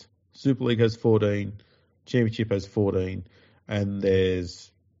 teams. Super League has 14, Championship has 14, and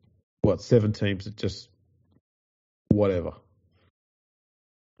there's, 7 teams that just whatever.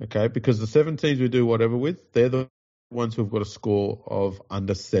 Okay, because the 7 teams we do whatever with, they're the ones who've got a score of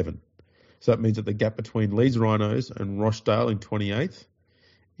under 7. So that means that the gap between Leeds Rhinos and Rochdale in 28th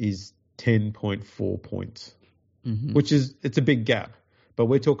is 10.4 points, which is, it's a big gap. But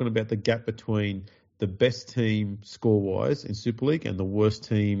we're talking about the gap between the best team score-wise in Super League and the worst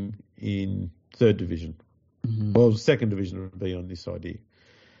team in 3rd Division. Well, 2nd Division would be on this idea,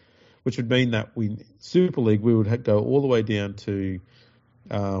 which would mean that Super League, we would go all the way down to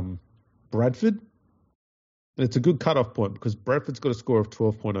Bradford. And it's a good cut-off point because Bradford's got a score of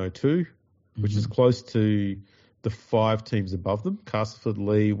 12.02, which is close to the 5 teams above them. Castleford,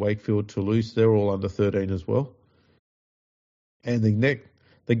 Lee, Wakefield, Toulouse, they're all under 13 as well. And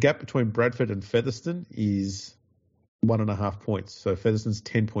the gap between Bradford and Featherstone is 1.5 points. So Featherstone's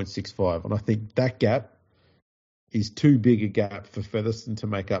 10.65. And I think that gap is too big a gap for Featherstone to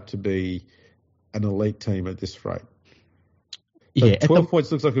make up to be an elite team at this rate. So 12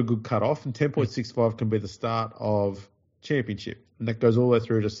 points looks like a good cut-off, and 10.65 can be the start of Championship. And that goes all the way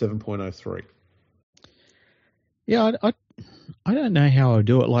through to 7.03. Yeah, I don't know how I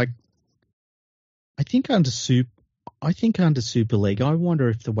do it. Like, I think under Super League, I wonder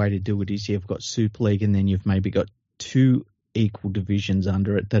if the way to do it is you've got Super League and then you've maybe got 2 equal divisions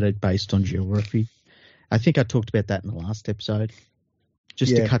under it that are based on geography. I think I talked about that in the last episode.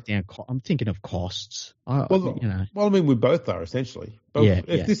 Just to cut down, I'm thinking of costs. Well, I mean, we both are essentially. But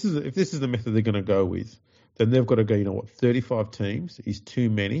if this is the method they're going to go with, then they've got to go. 35 teams is too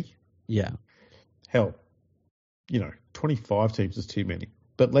many. Yeah. Hell, 25 teams is too many.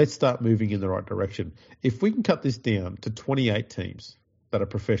 But let's start moving in the right direction. If we can cut this down to 28 teams that are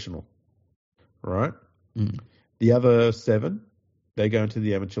professional, right? The other 7, they go into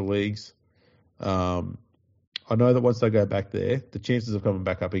the amateur leagues. I know that once they go back there, the chances of coming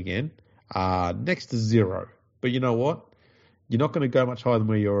back up again are next to 0. But you know what? You're not going to go much higher than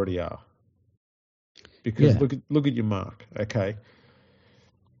where you already are. Because look at your mark, okay?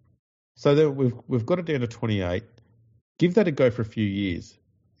 So then we've got it down to 28. Give that a go for a few years.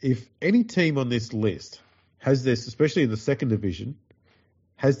 If any team on this list has this, especially in the 2nd Division,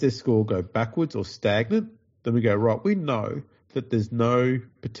 has their score go backwards or stagnant, then we go, right, we know that there's no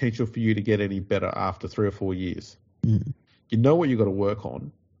potential for you to get any better after 3 or 4 years. You know what you've got to work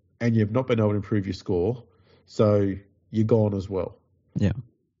on, and you've not been able to improve your score, so you're gone as well. Yeah.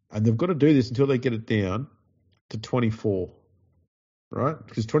 And they've got to do this until they get it down to 24, right?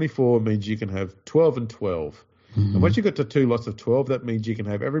 Because 24 means you can have 12 and 12. And once you get to 2 lots of 12, that means you can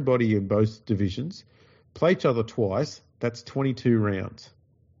have everybody in both divisions play each other twice. That's 22 rounds.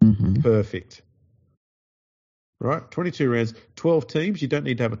 Perfect. Right? 22 rounds, 12 teams. You don't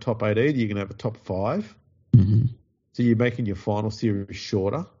need to have a top 8 either. You can have a top 5. So you're making your final series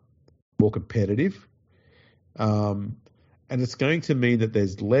shorter, more competitive. And it's going to mean that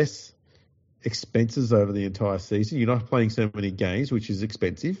there's less expenses over the entire season. You're not playing so many games, which is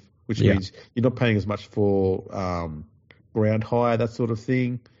expensive, which means you're not paying as much for ground hire, that sort of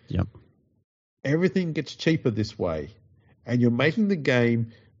thing. Yep. Everything gets cheaper this way. And you're making the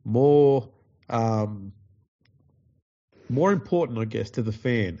game more important, I guess, to the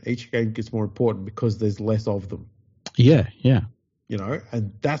fan. Each game gets more important because there's less of them. Yeah.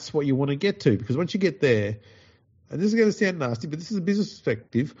 And that's what you want to get to, because once you get there, and this is going to sound nasty, but this is a business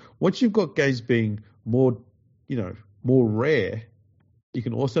perspective. Once you've got games being more rare, you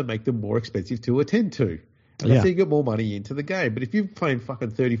can also make them more expensive to attend to. And that's how you get more money into the game. But if you're playing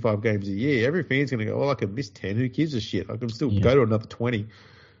fucking 35 games a year, every fan's going to go, well, I can miss 10. Who gives a shit? I can still go to another 20.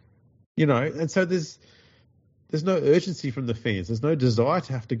 And so there's no urgency from the fans. There's no desire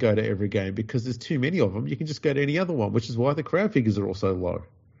to have to go to every game because there's too many of them. You can just go to any other one, which is why the crowd figures are also low.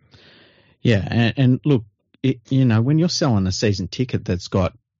 Yeah, and look, when you're selling a season ticket that's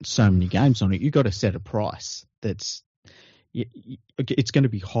got so many games on it, you've got to set a price that's it's going to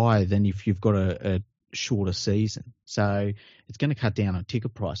be higher than if you've got a shorter season. So it's going to cut down on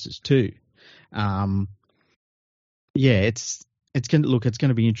ticket prices too. It's going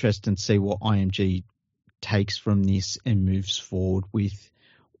to be interesting to see what IMG takes from this and moves forward with.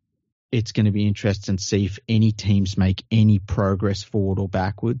 It's going to be interesting to see if any teams make any progress forward or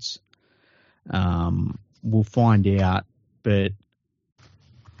backwards. We'll find out, but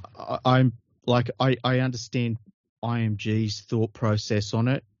I understand IMG's thought process on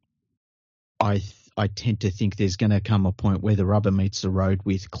it. I tend to think there's going to come a point where the rubber meets the road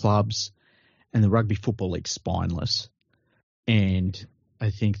with clubs, and the Rugby Football League's spineless. And I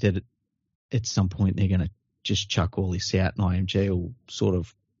think that at some point they're going to just chuck all this out, and IMG will sort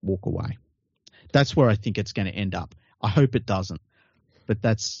of walk away. That's where I think it's going to end up. I hope it doesn't. But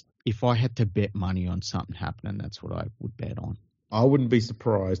if I had to bet money on something happening, that's what I would bet on. I wouldn't be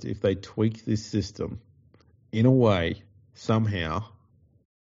surprised if they tweak this system in a way, somehow,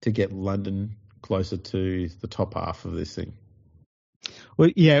 to get London closer to the top half of this thing. Well,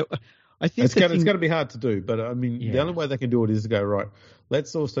 yeah, I think it's going to be hard to do, but I mean, the only way they can do it is to go, right,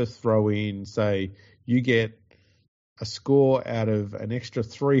 let's also throw in, say, you get a score out of an extra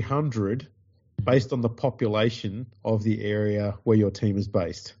 300 based on the population of the area where your team is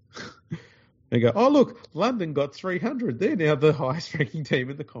based. They go, oh, look, London got 300. They're now the highest ranking team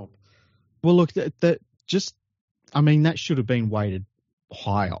in the comp. Well, look, that should have been weighted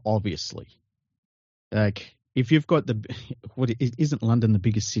higher, obviously. Like, if you've got isn't London the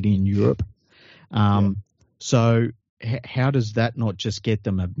biggest city in Europe? So how does that not just get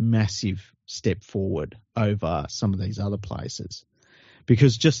them a massive step forward over some of these other places?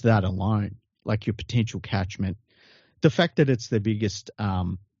 Because just that alone, like your potential catchment, the fact that it's the biggest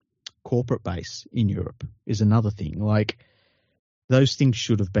corporate base in Europe is another thing. Like, those things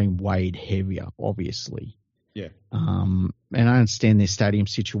should have been weighed heavier, obviously. Yeah. And I understand their stadium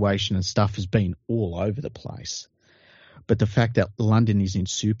situation and stuff has been all over the place. But the fact that London is in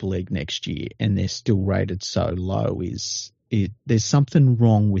Super League next year and they're still rated so low there's something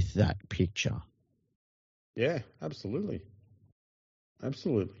wrong with that picture. Yeah, absolutely.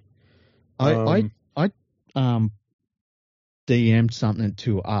 Absolutely. I DM'd something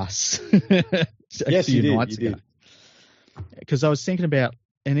to us. Yes, you did. Because I was thinking about,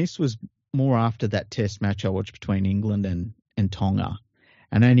 and this was more after that test match I watched between England and Tonga,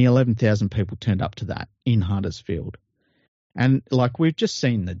 and only 11,000 people turned up to that in Huddersfield. And like, we've just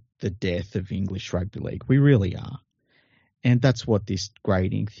seen the death of English rugby league. We really are. And that's what this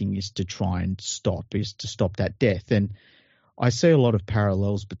grading thing is to try and stop that death. And I see a lot of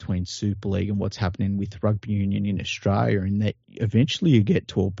parallels between Super League and what's happening with rugby union in Australia, and that eventually you get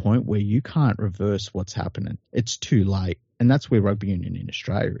to a point where you can't reverse what's happening. It's too late. And that's where rugby union in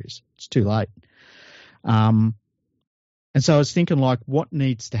Australia is. It's too late. And so I was thinking, like, what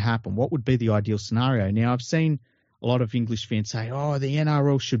needs to happen? What would be the ideal scenario? Now, I've seen a lot of English fans say, oh, the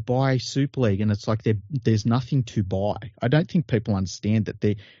NRL should buy Super League. And it's like there's nothing to buy. I don't think people understand that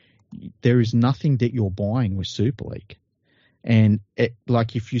there is nothing that you're buying with Super League. And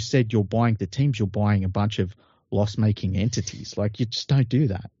like, if you said you're buying the teams, you're buying a bunch of loss-making entities. Like, you just don't do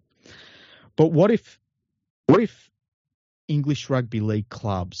that. But what if English rugby league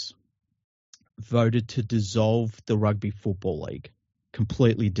clubs voted to dissolve the Rugby Football League,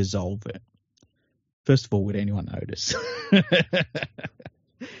 completely dissolve it? First of all, would anyone notice?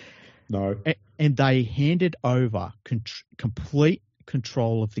 No. And they handed over complete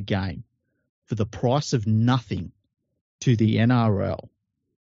control of the game for the price of nothing to the NRL,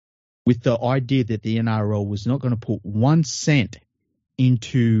 with the idea that the NRL was not going to put 1 cent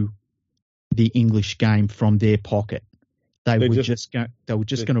into the English game from their pocket. They were just going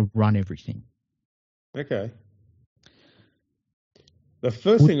to run everything. Okay. The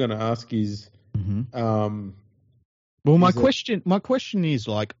first thing I'm going to ask is, well, my question is,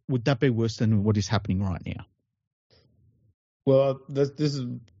 like, would that be worse than what is happening right now? Well, this is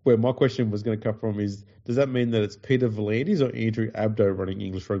where my question was going to come from. Is, does that mean that it's Peter V'landys or Andrew Abdo running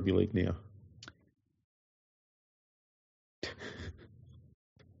English Rugby League now?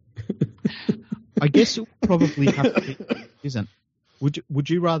 I guess it probably have to be, isn't? Would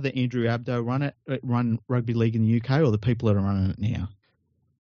you rather Andrew Abdo run rugby league in the UK, or the people that are running it now?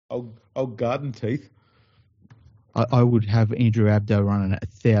 Old garden teeth. I would have Andrew Abdo running it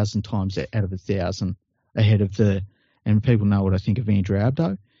 1,000 times out of 1,000 ahead of and people know what I think of Andrew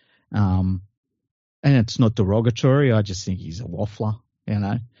Abdo. And it's not derogatory. I just think he's a waffler, you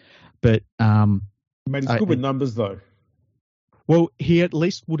know. But mate, he's good with numbers, though. Well, he at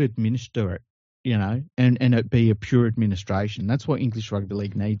least would administer it, you know, and it be a pure administration. That's what English Rugby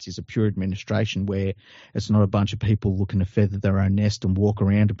League needs, is a pure administration where it's not a bunch of people looking to feather their own nest and walk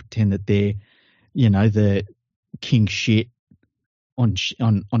around and pretend that they're, you know, the king shit on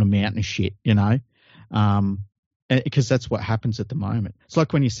a mountain of shit, you know, because that's what happens at the moment. It's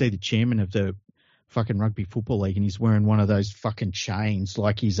like when you see the chairman of the fucking Rugby Football League and he's wearing one of those fucking chains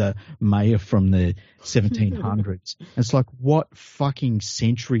like he's a mayor from the 1700s. It's like, what fucking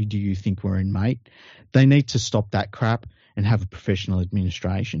century do you think we're in, mate? They need to stop that crap and have a professional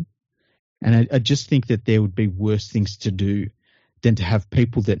administration. And I just think that there would be worse things to do than to have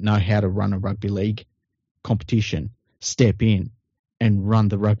people that know how to run a rugby league competition step in and run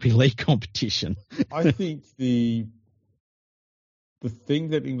the rugby league competition. I think the thing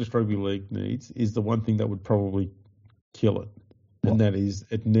that English Rugby League needs is the one thing that would probably kill it. What? and that is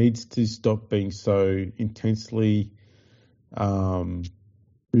it needs to stop being so intensely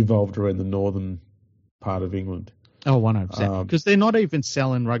revolved around the northern part of England. Oh, 100%. Because they're not even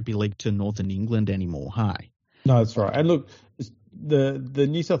selling rugby league to Northern England anymore, hey? No, that's right. And look, the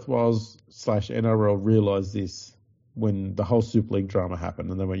New South Wales / NRL realised this when the whole Super League drama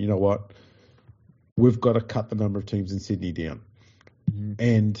happened, and they went, you know what, we've got to cut the number of teams in Sydney down. Mm-hmm.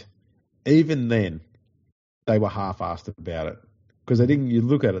 And even then, they were half-assed about it because they didn't. You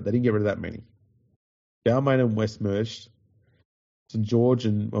look at it, they didn't get rid of that many. Balmain and West merged. St George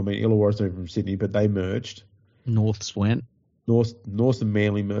and Illawarra's not from Sydney, but they merged. Norths went. North and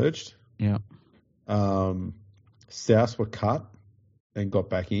Manly merged. Yeah. South were cut and got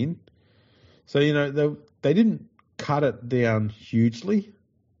back in. So, they didn't cut it down hugely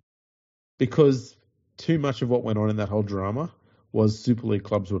because too much of what went on in that whole drama was Super League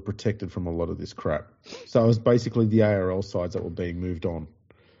clubs were protected from a lot of this crap. So it was basically the ARL sides that were being moved on.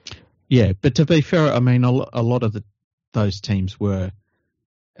 Yeah, but to be fair, I mean, a lot of those teams were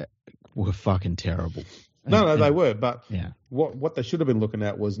fucking terrible. No, they were. But yeah. what they should have been looking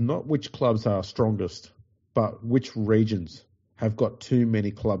at was not which clubs are strongest, but which regions have got too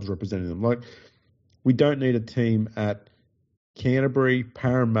many clubs representing them. Like, we don't need a team at Canterbury,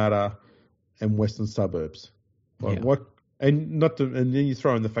 Parramatta, and Western Suburbs. Like, yeah. And then you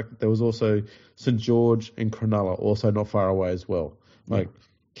throw in the fact that there was also St George and Cronulla also not far away as well. Like,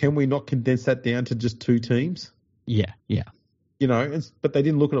 can we not condense that down to just two teams? Yeah, yeah. But they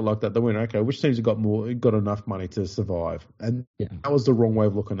didn't look at it like that. They went, okay, which teams have got enough money to survive? And that was the wrong way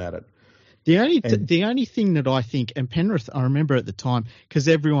of looking at it. The only thing that I think, and Penrith, I remember at the time, because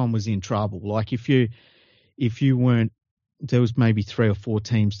everyone was in trouble. Like if you weren't, there was maybe 3 or 4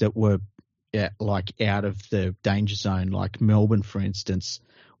 teams that were out of the danger zone. Like Melbourne, for instance,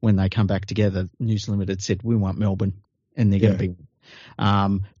 when they come back together, News Limited said we want Melbourne, and they're going to be.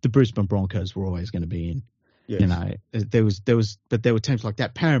 The Brisbane Broncos were always going to be in. Yes. There were teams like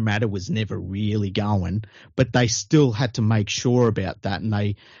that. Parramatta was never really going, but they still had to make sure about that.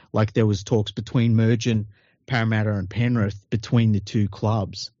 And there was talks between merging Parramatta and Penrith between the two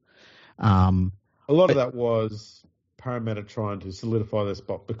clubs. A lot of that was Parramatta trying to solidify their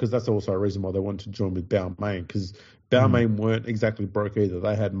spot because that's also a reason why they wanted to join with Balmain because Balmain weren't exactly broke either.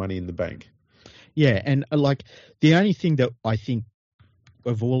 They had money in the bank. Yeah, and the only thing that I think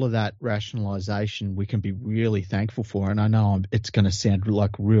of all of that rationalisation we can be really thankful for, and I know it's going to sound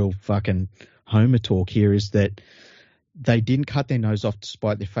like real fucking homer talk here, is that they didn't cut their nose off to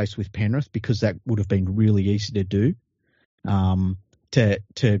spite their face with Penrith because that would have been really easy to do,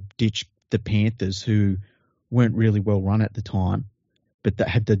 to ditch the Panthers who weren't really well run at the time, but that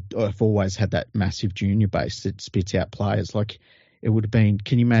have always had that massive junior base that spits out players. Like it would have been,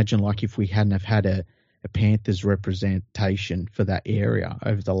 can you imagine like if we hadn't have had a Panthers representation for that area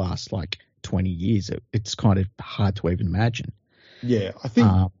over the last 20 years, it's kind of hard to even imagine. Yeah,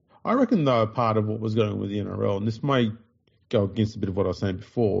 I reckon though part of what was going on with the NRL, and this may go against a bit of what I was saying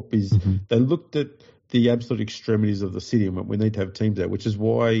before, is they looked at the absolute extremities of the city and went, we need to have teams there, which is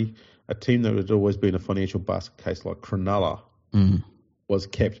why a team that had always been a financial basket case like Cronulla was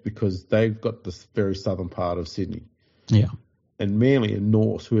kept because they've got this very southern part of Sydney. Yeah. And Manly and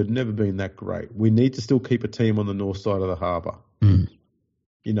North, who had never been that great. We need to still keep a team on the north side of the harbour. And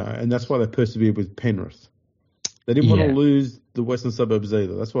that's why they persevered with Penrith. They didn't want to lose the western suburbs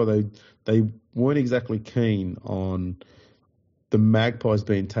either. That's why they weren't exactly keen on the Magpies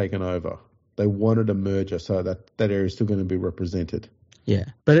being taken over. They wanted a merger so that area is still going to be represented. Yeah,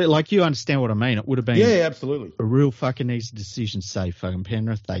 but you understand what I mean. It would have been absolutely a real fucking easy decision to say fucking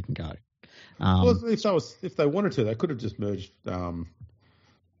Penrith, they can go. Well, if they wanted to, they could have just merged, Parramatta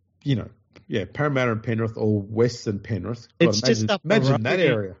and Penrith or West and Penrith. Imagine that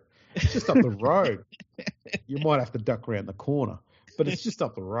area. It's just up the road. You might have to duck around the corner, but it's just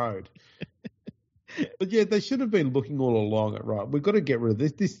up the road. But yeah, they should have been looking all along at, right, we've got to get rid of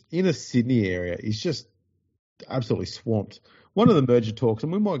this. This inner Sydney area is just absolutely swamped. One of the merger talks,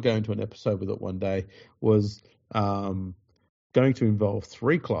 and we might go into an episode with it one day, was going to involve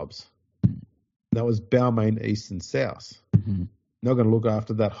 3 clubs. That was Balmain, East and South. They're going to look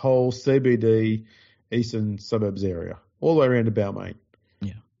after that whole CBD, eastern suburbs area, all the way around to Balmain.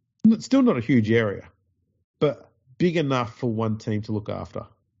 Yeah. It's still not a huge area, but big enough for one team to look after.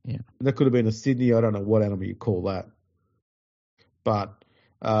 Yeah. And that could have been a Sydney, I don't know what animal you call that. But,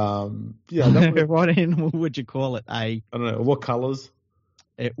 what animal would you call it? I don't know. What colours?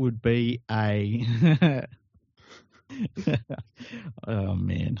 It would be a... oh,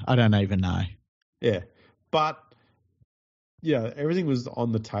 man. I don't even know. Yeah. But yeah, everything was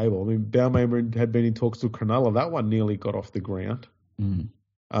on the table. I mean, Balmain had been in talks to Cronulla. That one nearly got off the ground. Mm.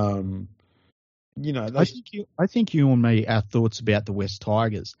 Um, I think you and me, our thoughts about the West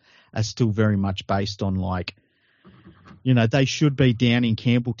Tigers are still very much based on like, they should be down in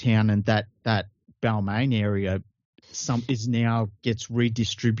Campbelltown, and that Balmain area is now gets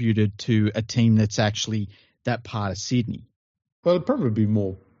redistributed to a team that's actually that part of Sydney. well, it'd probably be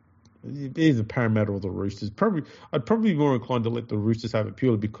more either Parramatta or the Roosters. I'd probably be more inclined to let the Roosters have it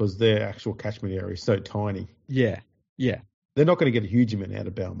purely because their actual catchment area is so tiny. Yeah, yeah. They're not going to get a huge amount out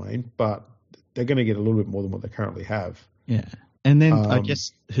of Balmain, but they're going to get a little bit more than what they currently have. Yeah. And then I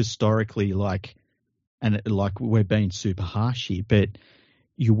guess historically, we're being super harsh here, but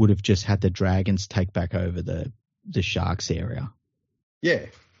you would have just had the Dragons take back over the Sharks area. Yeah.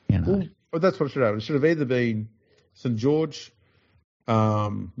 Well, that's what it should have. It should have either been St. George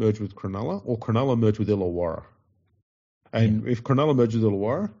merged with Cronulla or Cronulla merged with Illawarra. And if Cronulla merged with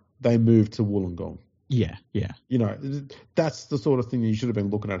Illawarra, they moved to Wollongong. Yeah, yeah. That's the sort of thing that you should have been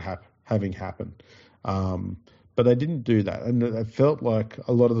looking at having happen. But they didn't do that. And it felt like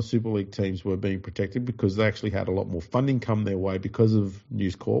a lot of the Super League teams were being protected because they actually had a lot more funding come their way because of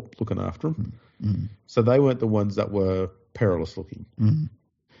News Corp looking after them. Mm-hmm. So they weren't the ones that were perilous looking. Mm-hmm.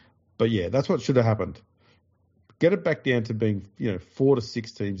 But yeah, that's what should have happened. Get it back down to being, 4 to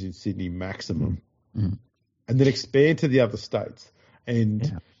 6 teams in Sydney maximum. Mm-hmm. And then expand to the other states.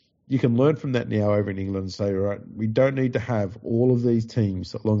 And you can learn from that now over in England and say, right, we don't need to have all of these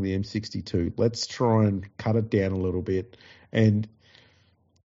teams along the M62. Let's try and cut it down a little bit. And,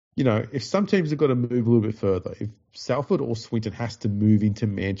 if some teams have got to move a little bit further, if Salford or Swinton has to move into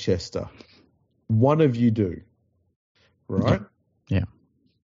Manchester, one of you do, right? Yeah.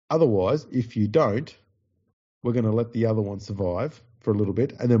 Otherwise, if you don't, we're going to let the other one survive for a little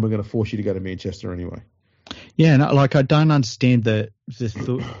bit, and then we're going to force you to go to Manchester anyway. Yeah, and I don't understand the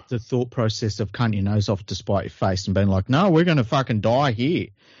thought process of cutting your nose off despite your face and being like, no, we're going to fucking die here.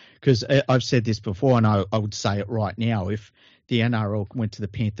 Because I've said this before, and I would say it right now. If the NRL went to the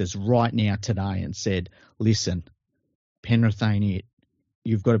Panthers right now today and said, listen, Penrith ain't it.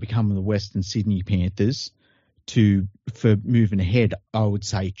 You've got to become the Western Sydney Panthers for moving ahead, I would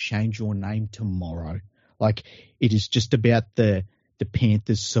say change your name tomorrow. Like, it is just about the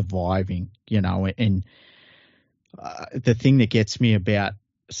Panthers surviving, and the thing that gets me about,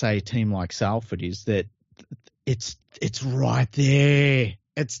 say, a team like Salford is that it's right there.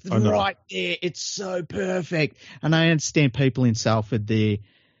 It's right there. It's so perfect. And I understand people in Salford, they're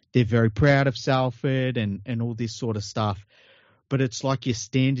very proud of Salford and all this sort of stuff. But it's like you're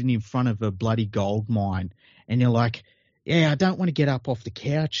standing in front of a bloody gold mine and you're like, yeah, I don't want to get up off the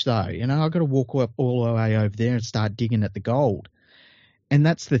couch though. I've got to walk up all the way over there and start digging at the gold. And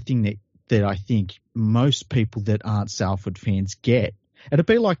that's the thing that I think most people that aren't Salford fans get. It'd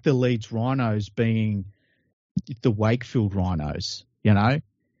be like the Leeds Rhinos being the Wakefield Rhinos, and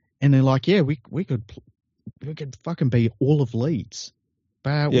they're like, yeah, we could fucking be all of Leeds,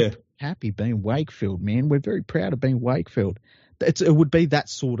 but we're happy being Wakefield, man. We're very proud of being Wakefield. It would be that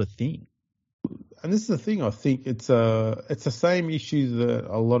sort of thing. And this is the thing. I think it's the same issue that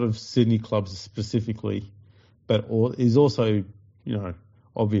a lot of Sydney clubs specifically, but is also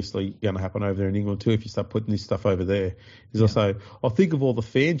obviously going to happen over there in England too if you start putting this stuff over there, is also, I'll think of all the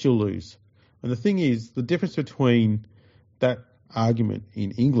fans you'll lose. And the thing is, the difference between that argument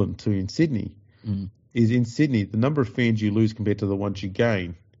in England to in Sydney is in Sydney, the number of fans you lose compared to the ones you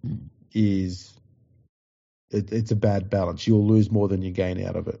gain is it's a bad balance. You'll lose more than you gain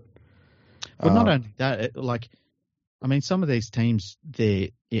out of it. But not only that, some of these teams, they're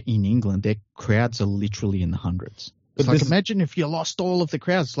in England, their crowds are literally in the hundreds. It's like, imagine if you lost all of the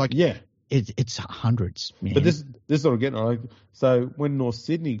crowds. Like, it's hundreds, man. But this is what I'm getting. So when North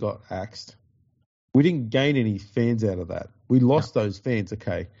Sydney got axed, we didn't gain any fans out of that. We lost those fans,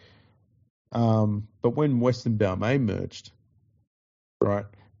 okay. But when Western Balmain merged, right,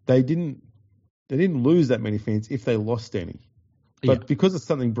 they didn't lose that many fans if they lost any. But because it's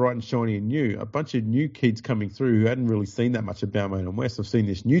something bright and shiny and new, a bunch of new kids coming through who hadn't really seen that much of Balmain and West have seen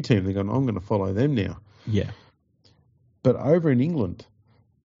this new team. They're going, I'm going to follow them now. Yeah. But over in England,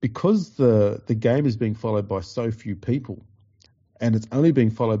 because the game is being followed by so few people, and it's only being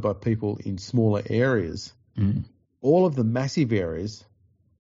followed by people in smaller areas, all of the massive areas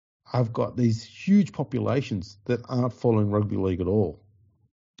have got these huge populations that aren't following rugby league at all.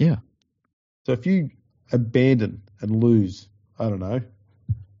 Yeah. So if you abandon and lose, I don't know,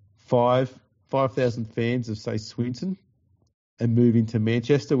 5,000 fans of, say, Swinton and move into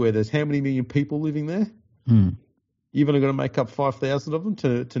Manchester where there's how many million people living there? You've only got to make up 5,000 of them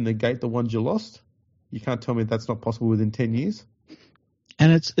to negate the ones you lost. You can't tell me that's not possible within 10 years.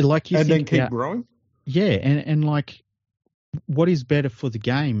 And it's like you and think then keep about, growing. yeah, and like, what is better for the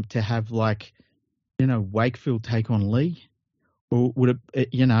game to have like, Wakefield take on Lee, or would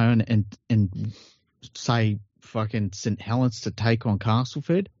it, and say fucking St Helens to take on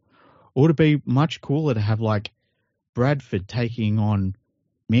Castleford, or would it be much cooler to have like Bradford taking on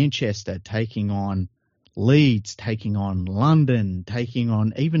Manchester, taking on Leeds, taking on London, taking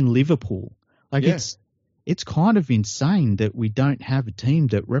on even Liverpool? Like it's kind of insane that we don't have a team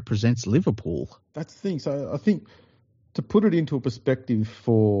that represents Liverpool. That's the thing. So I think to put it into a perspective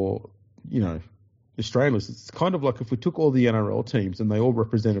for, Australians, it's kind of like if we took all the NRL teams and they all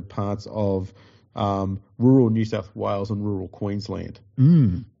represented parts of rural New South Wales and rural Queensland.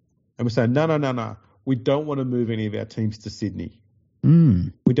 Mm. And we're saying, no. We don't want to move any of our teams to Sydney.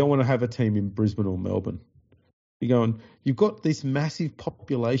 Mm. We don't want to have a team in Brisbane or Melbourne. You've got this massive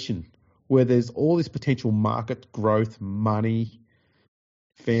population where there's all this potential market growth, money,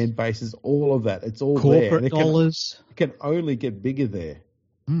 fan bases, all of that. It's all corporate there. dollars. It can only get bigger there.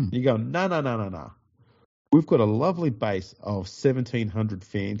 Mm. You go, no. We've got a lovely base of 1,700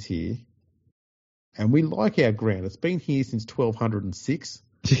 fans here, and we like our ground. It's been here since 1206.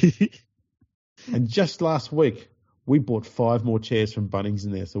 And just last week, we bought 5 more chairs from Bunnings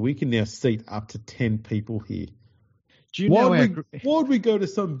in there, so we can now seat up to 10 people here. Do you know why'd we go to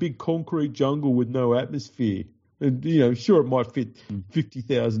some big concrete jungle with no atmosphere? And, sure, it might fit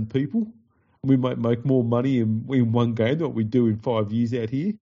 50,000 people. We might make more money in one game than what we do in 5 years out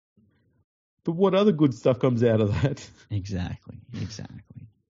here. But what other good stuff comes out of that? Exactly.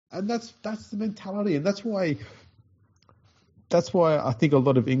 And that's the mentality, and that's why I think a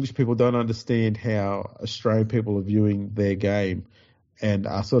lot of English people don't understand how Australian people are viewing their game and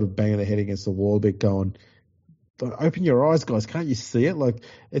are sort of banging their head against the wall a bit going, open your eyes, guys. Can't you see it? Like,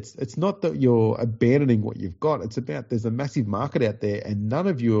 it's not that you're abandoning what you've got. It's about there's a massive market out there and none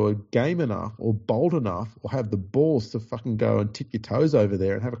of you are game enough or bold enough or have the balls to fucking go and tip your toes over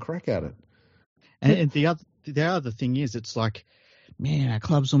there and have a crack at it. And the other thing is, it's like, man, our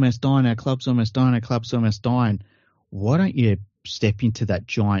club's almost dying. Why don't you step into that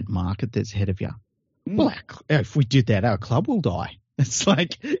giant market that's ahead of you? Mm. Well, if we did that, our club will die. It's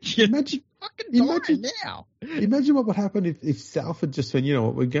like, imagine now. Imagine what would happen if Salford just said, you know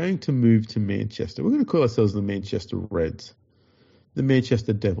what, we're going to move to Manchester. We're going to call ourselves the Manchester Reds, the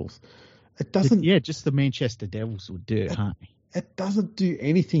Manchester Devils. It doesn't. Yeah, just the Manchester Devils would do it, huh? It doesn't do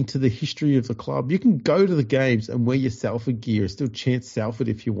anything to the history of the club. You can go to the games and wear your Salford gear and still chant Salford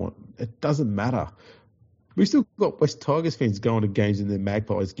if you want. It doesn't matter. We've still got West Tigers fans going to games in their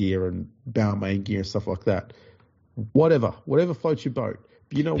Magpies gear and Balmain gear and stuff like that. Whatever floats your boat.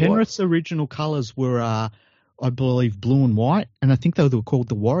 But you know Penrith's original colours were, I believe, blue and white, and I think they were called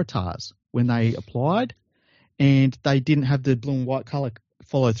the Waratahs when they applied, and they didn't have the blue and white colour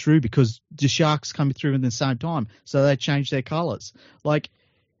follow through because the Sharks coming through at the same time, so they changed their colours. Like,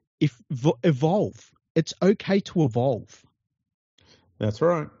 evolve. It's okay to evolve. That's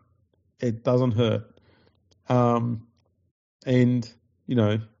right. It doesn't hurt. And,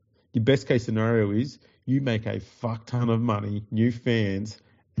 your best case scenario is you make a fuck ton of money, new fans,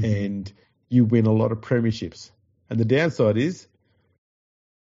 and you win a lot of premierships. And the downside is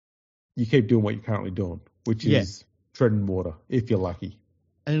you keep doing what you're currently doing, which is treading water, if you're lucky.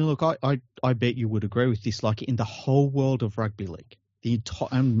 And look, I bet you would agree with this. Like, in the whole world of rugby league,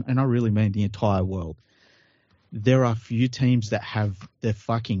 and I really mean the entire world, there are few teams that have the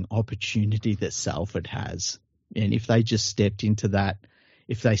fucking opportunity that Salford has. And if they just stepped into that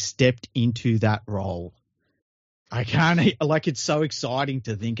role, I can't, like, it's so exciting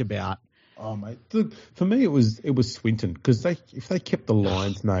to think about. Oh, mate. For me, it was Swinton, because if they kept the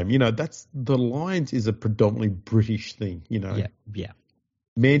Lions name, the Lions is a predominantly British thing, Yeah.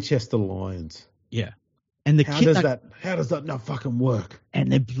 Manchester Lions. Yeah. And how does that not fucking work?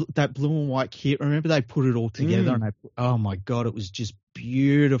 And that blue and white kit, remember they put it all together and oh my God, it was just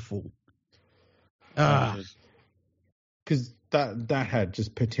beautiful. Because that had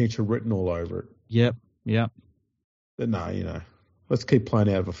just potential written all over it. Yep. But no, let's keep playing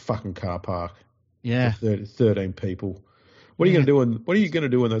out of a fucking car park. Yeah. 13 people. What are you going to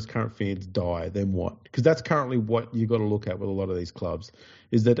do when those current fans die? Then what? Because that's currently what you got to look at with a lot of these clubs,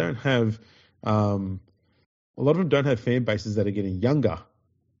 is they don't have a lot of them don't have fan bases that are getting younger.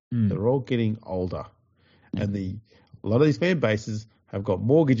 They're all getting older, and a lot of these fan bases have got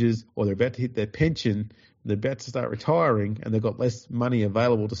mortgages, or they're about to hit their pension. They're about to start retiring, and they've got less money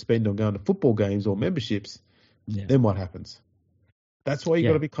available to spend on going to football games or memberships. Yeah. Then what happens? That's why you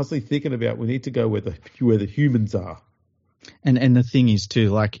got to be constantly thinking about, we need to go where the humans are. And the thing is too,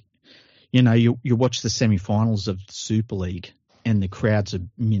 like, You know, you watch the semi-finals of the Super League and the crowds are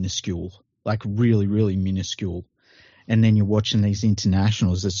minuscule, like really, really minuscule. And then you're watching these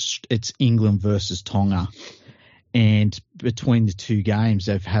internationals. It's England versus Tonga. And between the two games,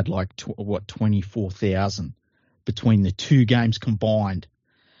 they've had like, 24,000 between the two games combined.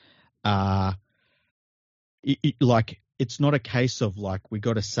 It's not a case of like, we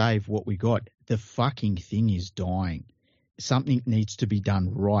got to save what we got. The fucking thing is dying. Something needs to be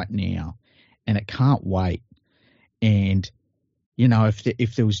done right now, and it can't wait. And, you know,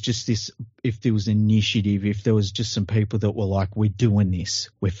 if there was just this, if there was initiative, if there was just some people that were like, we're doing this,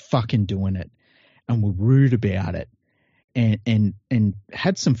 we're fucking doing it, and we're rude about it, and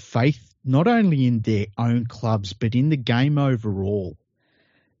had some faith, not only in their own clubs, but in the game overall,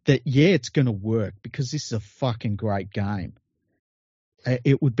 that, yeah, it's going to work because this is a fucking great game.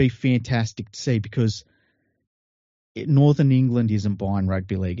 It would be fantastic to see, because Northern England isn't buying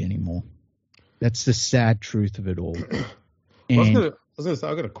rugby league anymore. That's the sad truth of it all. I was going to say,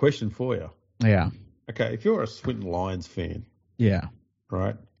 I've got a question for you. Yeah. Okay, if you're a Swinton Lions fan, Yeah.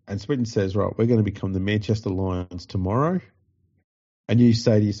 right, and Swinton says, right, we're going to become the Manchester Lions tomorrow, and you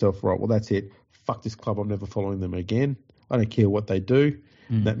say to yourself, right, well, that's it. Fuck this club. I'm never following them again. I don't care what they do.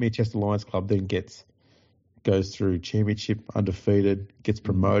 That Manchester Lions club then goes through championship undefeated, gets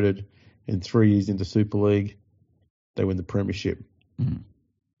promoted, and 3 years into Super League, they win the premiership.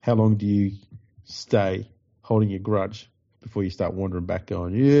 How long do you stay holding your grudge before you start wandering back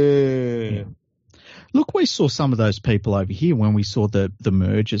going, yeah. Look, we saw some of those people over here when we saw the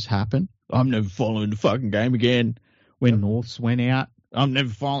mergers happen. I'm never following the fucking game again. When Norths went out, I'm never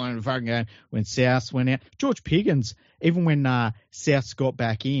following the fucking game. When Souths went out. George Piggins, even when Souths got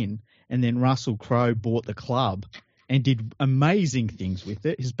back in, and then Russell Crowe bought the club and did amazing things with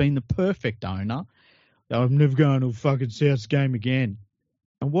it, has been the perfect owner. I'm never going to a fucking Souths game again.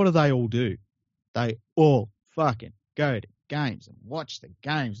 And what do they all do? They all fucking go to games and watch the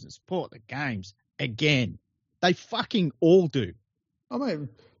games and support the games again. They fucking all do. I mean,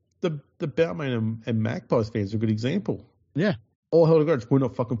 the Balmain and Magpies fans are a good example. Yeah. All held a grudge. We're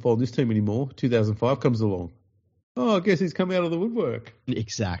not fucking following this team anymore. 2005 comes along. Oh, I guess he's come out of the woodwork.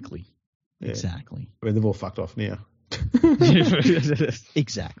 Exactly. Yeah. Exactly. I mean, they've all fucked off now.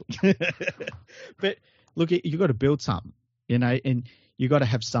 Exactly. But look, you've got to build something, you know, and you've got to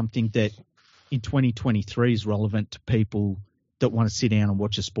have something that in 2023 is relevant to people that want to sit down and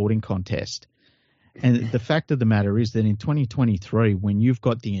watch a sporting contest. And the fact of the matter is that in 2023, when you've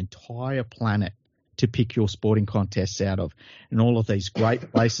got the entire planet to pick your sporting contests out of, and all of these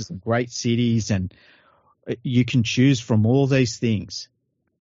great places and great cities, and you can choose from all these things,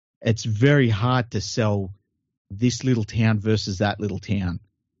 it's very hard to sell this little town versus that little town.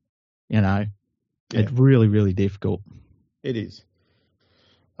 You know, it's really, really difficult. It is.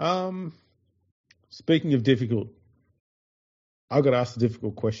 Speaking of difficult, I got asked a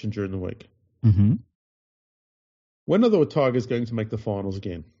difficult question during the week. Mm-hmm. When are the Tigers going to make the finals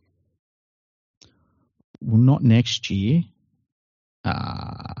again? Well, not next year.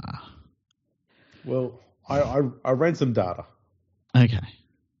 Well, I ran some data. Okay.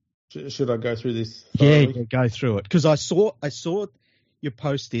 Should I go through this? Yeah, go through it. Because I saw you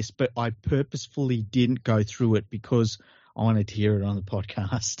post this, but I purposefully didn't go through it because I wanted to hear it on the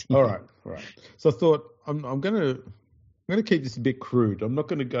podcast. All right. So I thought I'm going to keep this a bit crude. I'm not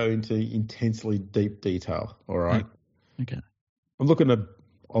going to go into intensely deep detail. All right. Okay. I'm looking at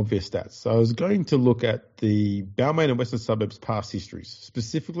obvious stats. So I was going to look at the Balmain and Western Suburbs past histories,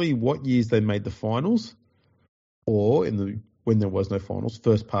 specifically what years they made the finals, or when there was no finals,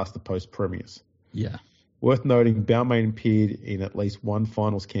 first past the post premiers. Yeah. Worth noting, Balmain appeared in at least one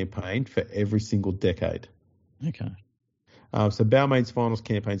finals campaign for every single decade. Okay. So Balmain's finals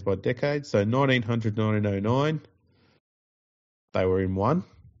campaigns by decade. So 1900, 1909, they were in one.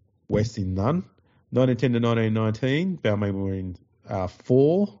 West in none. 1910 to 1919, Balmain were in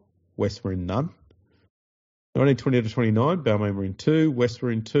 4. West were in none. 1920 to 29, Balmain were in 2. West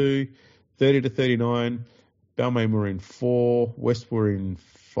were in 2. 30 to 39, Balmain were in 4. West were in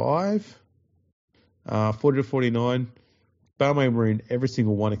 5. 40 to 49, Balmain were in every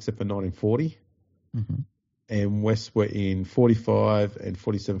single one except for 1940. Mm-hmm. And West were in 45 and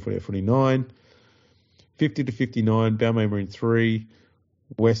 47, 48, 49. 50 to 59, Balmain were in 3.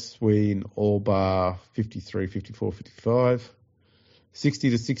 West were in all bar 53, 54, 55. 60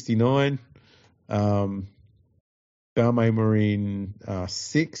 to 69, Balmain were in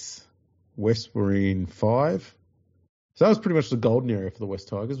 6. West were in 5. So that was pretty much the golden era for the West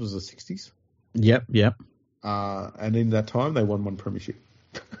Tigers, was the 60s. Yep. And in that time, they won one premiership.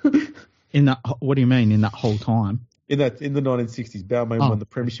 In that, what do you mean in that whole time? In the 1960s, Balmain won the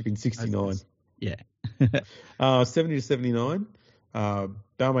premiership in '69. Yeah. 70 to 79,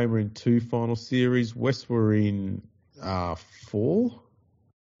 Balmain were in 2 final series. West were in 4.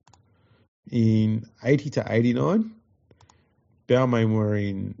 In 80 to 89, Balmain were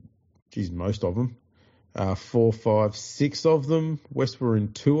in, most of them. 4, 5, 6 of them. West were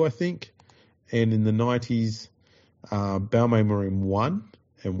in 2, I think. And in the 90s, Balmain were in 1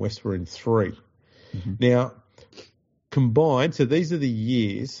 and West were in 3. Mm-hmm. Now, combined, so these are the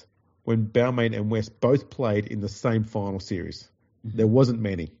years when Balmain and West both played in the same final series. Mm-hmm. There wasn't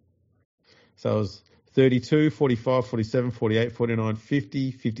many. So it was 32, 45, 47, 48, 49,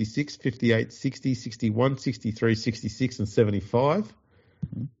 50, 56, 58, 60, 61, 63, 66, and 75.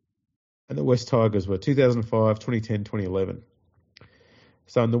 Mm-hmm. And the West Tigers were 2005, 2010, 2011.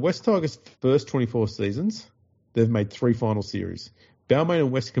 So in the West Tigers' first 24 seasons, they've made 3 final series. Balmain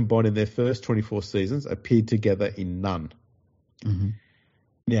and West combined in their first 24 seasons appeared together in none. Mm-hmm.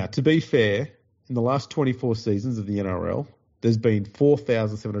 Now, to be fair, in the last 24 seasons of the NRL, there's been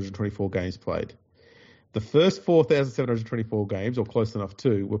 4,724 games played. The first 4,724 games, or close enough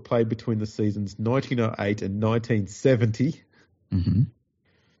to, were played between the seasons 1908 and 1970. Mm-hmm.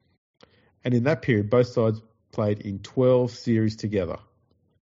 And in that period, both sides played in 12 series together.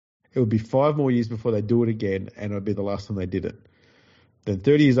 It would be 5 more years before they do it again, and it would be the last time they did it. Then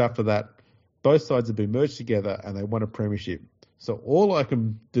 30 years after that, both sides have been merged together and they won a premiership. So all I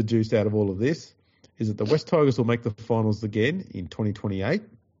can deduce out of all of this is that the West Tigers will make the finals again in 2028.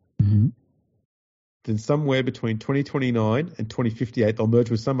 Mm-hmm. Then somewhere between 2029 and 2058, they'll merge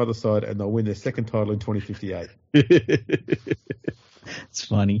with some other side and they'll win their second title in 2058. It's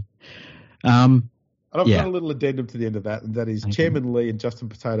funny. And I've got a little addendum to the end of that, and that is Chairman Lee and Justin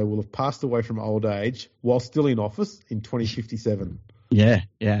Potato will have passed away from old age while still in office in 2057. Yeah.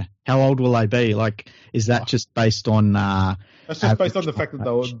 How old will they be? Like, is that just based on... That's just based on the fact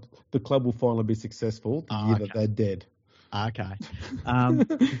that the club will finally be successful the year that they're dead. Okay.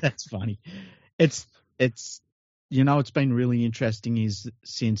 That's funny. It's it's been really interesting is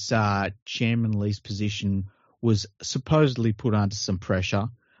since Chairman Lee's position was supposedly put under some pressure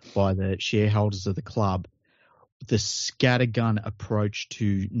by the shareholders of the club, the scattergun approach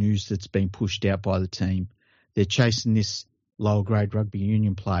to news that's been pushed out by the team. They're chasing this lower grade rugby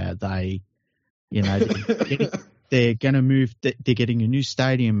union player. They're going to move. They're getting a new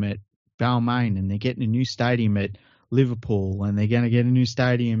stadium at Balmain, and they're getting a new stadium at Liverpool, and they're going to get a new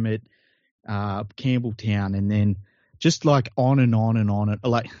stadium at Campbelltown, and then just like on and on and on.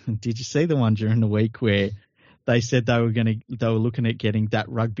 Like, did you see the one during the week where they said they were looking at getting that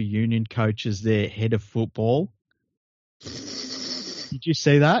rugby union coach as their head of football? Did you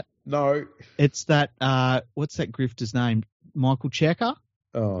see that? No. It's that what's that grifter's name? Michael Checker?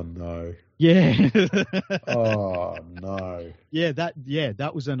 Oh no. Yeah. Oh no. Yeah,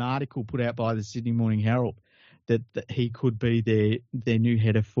 that was an article put out by the Sydney Morning Herald that he could be their new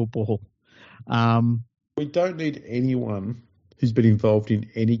head of football. We don't need anyone who's been involved in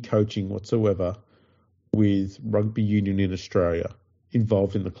any coaching whatsoever with rugby union in Australia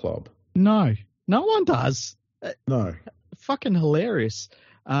involved in the club. No one does. No. Fucking hilarious.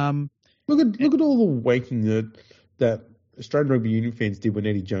 Look at all the wanking that Australian rugby union fans did when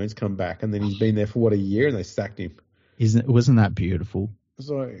Eddie Jones come back, and then he's been there for a year, and they sacked him. Wasn't that beautiful?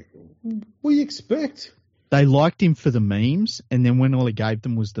 So, what do you expect? They liked him for the memes, and then when all he gave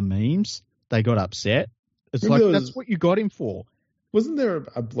them was the memes, they got upset. It's that's what you got him for. Wasn't there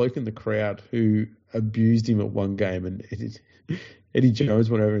a bloke in the crowd who abused him at one game, and Eddie Jones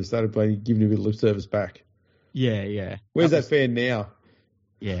went over and started giving him a bit of lip service back? Yeah. Where's that fan now?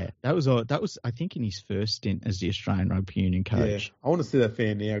 Yeah, that was I think in his first stint as the Australian rugby union coach. Yeah, I want to see that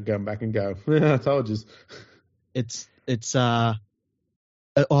fan now going back and go, I told you. It's what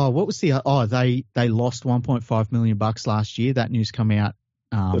was they lost $1.5 million last year. That news come out.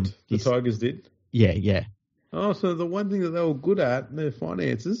 The Tigers did? Yeah. Oh, so the one thing that they were good at, their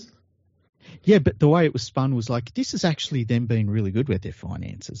finances. Yeah, but the way it was spun was like, this is actually them being really good with their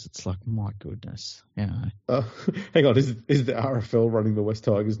finances. It's like, my goodness, you know. Hang on, is the RFL running the West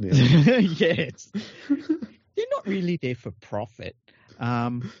Tigers now? Yeah, they're not really there for profit.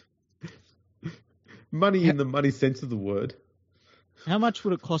 Money in the money sense of the word. How much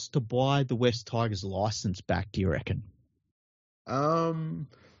would it cost to buy the West Tigers license back, do you reckon? The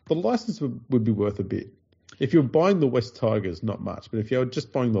license would be worth a bit. If you're buying the West Tigers, not much. But if you're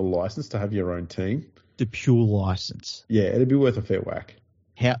just buying the license to have your own team. The pure license. Yeah, it'd be worth a fair whack.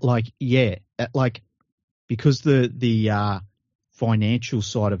 Because the financial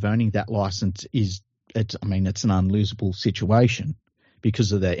side of owning that license it's an unlosable situation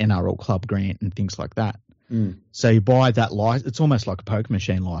because of the NRL club grant and things like that. So you buy that license. It's almost like a poker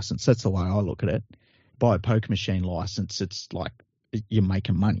machine license. That's the way I look at it. Buy a poker machine license. It's like you're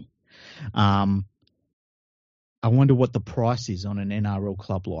making money. I wonder what the price is on an NRL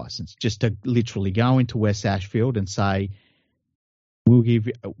club license, just to literally go into West Ashfield and say, we'll give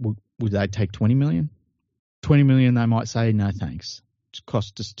you, would they take 20 million? 20 million, they might say, no, thanks. It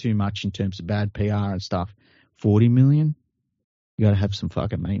cost us too much in terms of bad PR and stuff. 40 million? You got to have some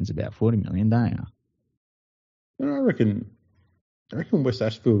fucking meetings about 40 million, don't you? I reckon West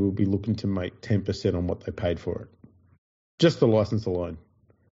Ashfield will be looking to make 10% on what they paid for it. Just the license alone.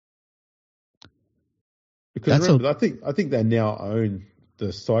 Because remember, I think they now own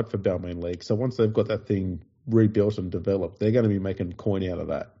the site for Balmain League. So once they've got that thing rebuilt and developed, they're going to be making coin out of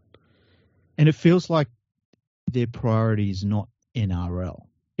that. And it feels like their priority is not NRL.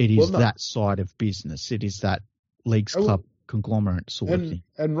 It is that side of business. It is that leagues club conglomerate sort of thing.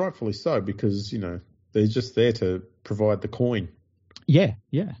 And rightfully so, because, they're just there to provide the coin. Yeah.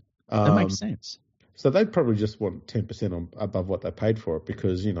 That makes sense. So they'd probably just want 10% above what they paid for it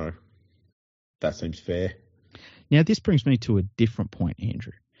because, that seems fair. Now, this brings me to a different point,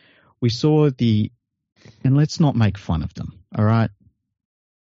 Andrew. We saw and let's not make fun of them, all right?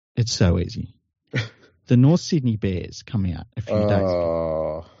 It's so easy. The North Sydney Bears come out a few days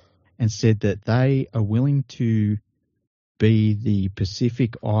ago and said that they are willing to be the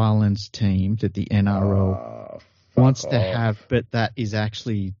Pacific Islands team that the NRL wants to have, but that is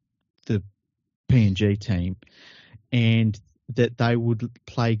actually the PNG team, and that they would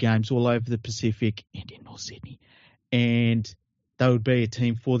play games all over the Pacific and in North Sydney, and they would be a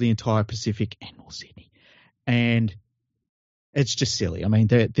team for the entire Pacific and North Sydney, and it's just silly. I mean,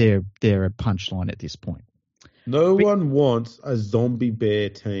 they're a punchline at this point. No one wants a zombie bear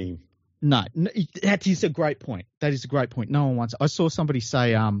team. No, that is a great point. No one wants. I saw somebody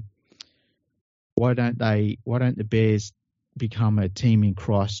say, why don't the Bears become a team in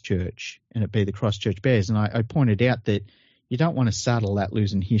Christchurch and it be the Christchurch Bears? And I pointed out that you don't want to saddle that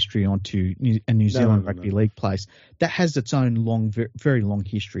losing history onto a New Zealand rugby league place that has its own very long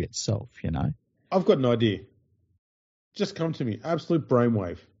history itself. I've got an idea. Just come to me. Absolute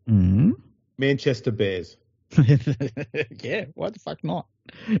brainwave. Mm-hmm. Manchester Bears. Yeah, why the fuck not?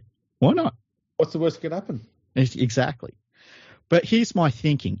 Why not? What's the worst that could happen? Exactly. But here's my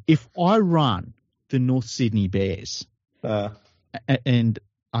thinking. If I run the North Sydney Bears, and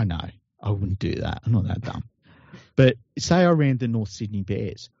I know I wouldn't do that. I'm not that dumb. But say I ran the North Sydney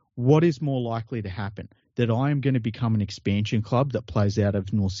Bears, what is more likely to happen? That I am going to become an expansion club that plays out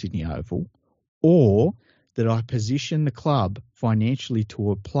of North Sydney Oval, or that I position the club financially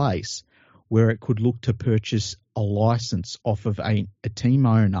to a place where it could look to purchase a license off of a team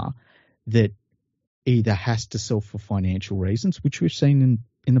owner that either has to sell for financial reasons, which we've seen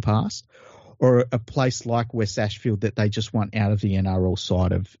in the past, or a place like West Ashfield that they just want out of the NRL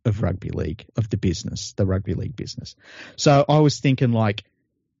side of rugby league, of the rugby league business. So I was thinking,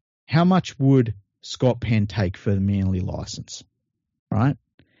 how much would Scott Penn take for the Manly license, right?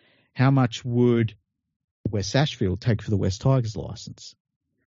 How much would West Ashfield take for the West Tigers license?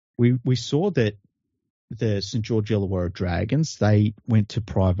 We saw that the St George Illawarra Dragons, they went to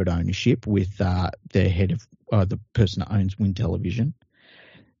private ownership with their head of the person that owns Win Television.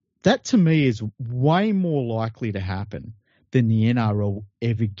 That to me is way more likely to happen than the NRL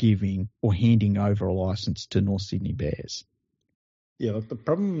ever giving or handing over a license to North Sydney Bears. Yeah, the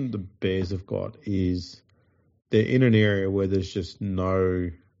problem the Bears have got is they're in an area where there's just no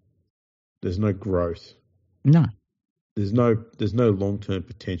growth. No. There's no long-term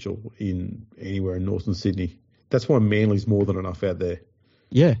potential in anywhere in Northern Sydney. That's why Manly's more than enough out there.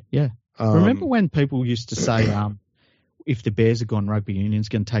 Yeah. Remember when people used to say, if the Bears are gone, rugby union's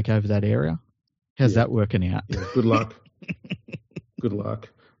going to take over that area? How's that working out? Yeah, good luck. Good luck.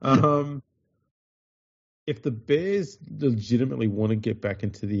 If the Bears legitimately want to get back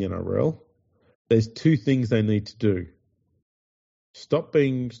into the NRL, there's two things they need to do. Stop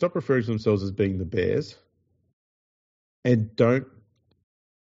referring to themselves as being the Bears, and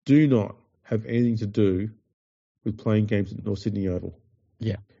do not have anything to do with playing games at North Sydney Oval.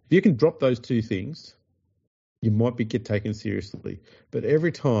 Yeah. If you can drop those two things, you might get taken seriously. But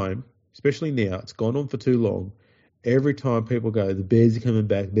every time, especially now, it's gone on for too long, every time people go, the Bears are coming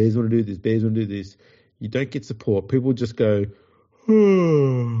back, Bears want to do this, Bears want to do this, you don't get support. People just go,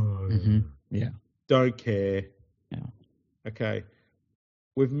 yeah, don't care. Yeah. Okay.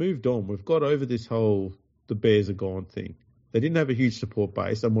 We've moved on. We've got over this whole the Bears are gone thing. They didn't have a huge support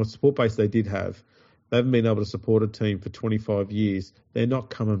base, and what support base they did have, they haven't been able to support a team for 25 years. They're not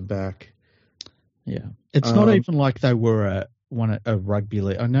coming back. Yeah. It's not even like they were a rugby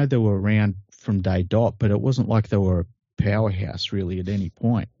league. I know they were around from day dot, but it wasn't like they were a powerhouse really at any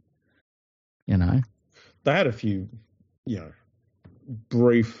point. You know, They had a few,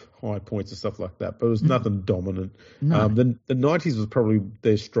 brief high points and stuff like that, but it was nothing dominant. No. The 90s was probably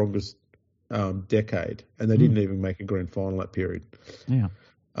their strongest decade, and they didn't even make a grand final that period. Yeah.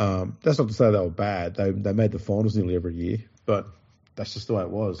 That's not to say they were bad. They made the finals nearly every year, but that's just the way it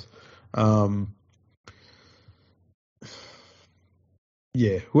was.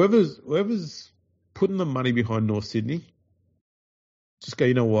 Whoever's putting the money behind North Sydney, just go,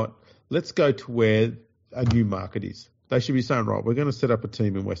 you know what? Let's go to where a new market is. They should be saying, right, we're going to set up a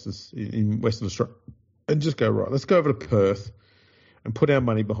team in Western Australia, and just go, right, let's go over to Perth and put our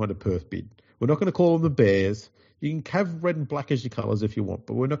money behind a Perth bid. We're not going to call them the Bears. You can have red and black as your colours if you want,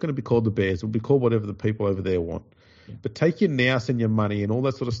 but we're not going to be called the Bears. We'll be called whatever the people over there want. Yeah. But take your nous and your money and all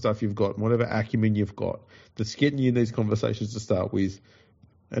that sort of stuff you've got, and whatever acumen you've got that's getting you in these conversations to start with,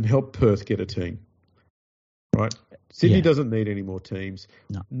 and help Perth get a team. Right? Sydney doesn't need any more teams.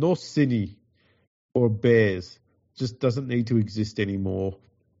 No. North Sydney or Bears just doesn't need to exist anymore.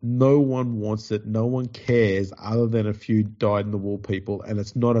 No one wants it. No one cares other than a few dyed-in-the-wool people, and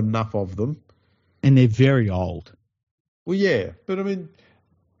it's not enough of them. And they're very old. Well, yeah, but I mean,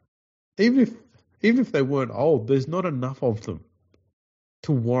 even if they weren't old, there's not enough of them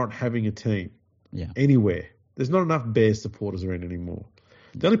to warrant having a team anywhere. There's not enough Bears supporters around anymore.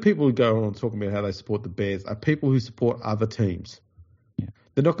 The only people who go on talking about how they support the Bears are people who support other teams. Yeah.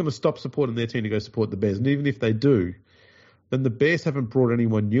 They're not going to stop supporting their team to go support the Bears, and even if they do, then the Bears haven't brought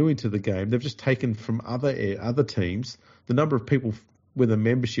anyone new into the game. They've just taken from other teams. The number of people with a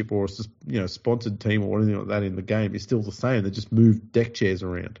membership or a sponsored team or anything like that in the game is still the same. They just move deck chairs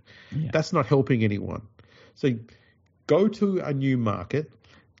around. Yeah. That's not helping anyone. So go to a new market.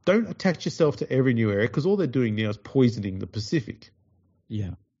 Don't attach yourself to every new area, because all they're doing now is poisoning the Pacific.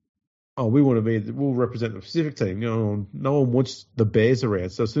 Yeah. Oh, we'll represent the Pacific team. No one wants the Bears around.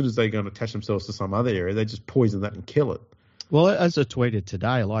 So as soon as they're going to attach themselves to some other area, they just poison that and kill it. Well, as I tweeted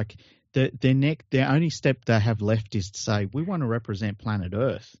today, like their only step they have left is to say, we want to represent planet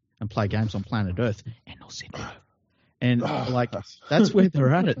Earth and play games on planet Earth and not Sydney. And that's where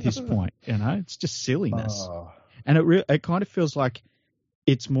they're at this point. It's just silliness. And it kind of feels like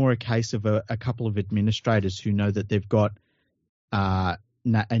it's more a case of a couple of administrators who know that they've got a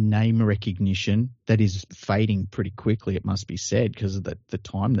name recognition that is fading pretty quickly, it must be said, because of the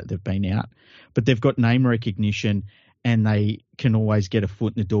time that they've been out. But they've got name recognition, and they can always get a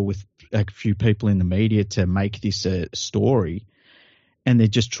foot in the door with a few people in the media to make this a story. And they're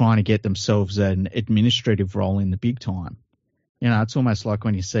just trying to get themselves an administrative role in the big time. It's almost like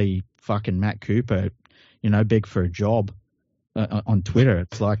when you see fucking Matt Cooper, beg for a job on Twitter.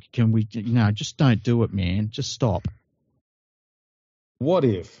 It's like, can we, just don't do it, man. Just stop. What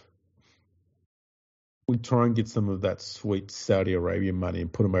if we try and get some of that sweet Saudi Arabian money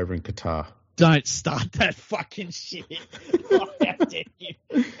and put them over in Qatar? Don't start that fucking shit. Oh, how dare you?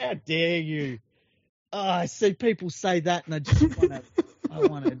 How dare you? Oh, I see people say that, and I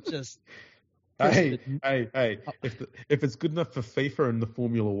want to just. Hey! If it's good enough for FIFA and the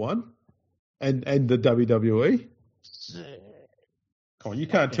Formula One, and the WWE, come on, you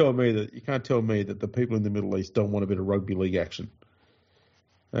can't tell me that the people in the Middle East don't want a bit of rugby league action.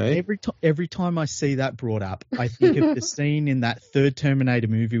 Hey? Every time I see that brought up, I think of the scene in that third Terminator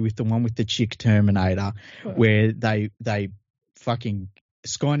movie with the one with the chick Terminator, where they fucking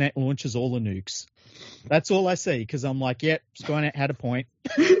Skynet launches all the nukes. That's all I see, because I'm like, yep, Skynet had a point.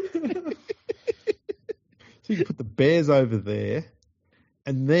 So you can put the Bears over there,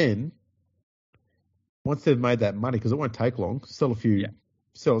 and then once they've made that money, because it won't take long, sell a few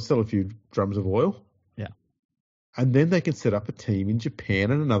drums of oil. Yeah. And then they can set up a team in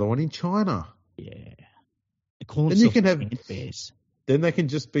Japan and another one in China. Yeah. Then you can have Bears. Then they can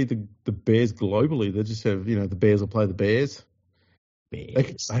just be the Bears globally. They just have, the Bears will play the Bears.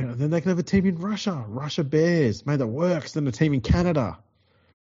 Then they can have a team in Russia Bears. Mate, that works. Then a team in Canada.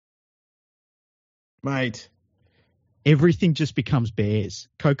 Mate. Everything just becomes Bears.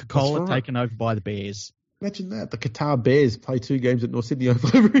 Coca-Cola taken over by the Bears. Imagine that. The Qatar Bears play 2 games at North Sydney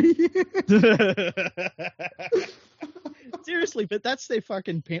Oval every year. Seriously, but that's their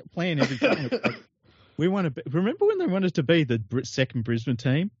fucking plan every time. We want to remember when they wanted to be the second Brisbane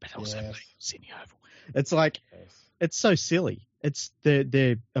team, but also Sydney Oval. It's like, it's so silly.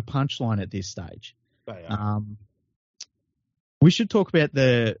 They're a punchline at this stage. They are. We should talk about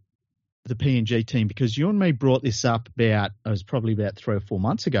the PNG team, because you and me brought this up it was probably about 3 or 4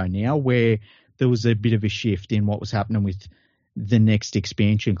 months ago now, where there was a bit of a shift in what was happening with the next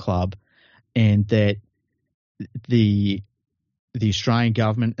expansion club, and that the the Australian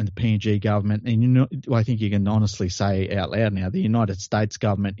government and the PNG government, and I think you can honestly say out loud now, the United States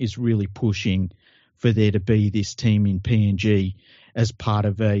government is really pushing for there to be this team in PNG as part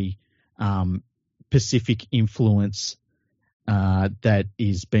of a Pacific influence that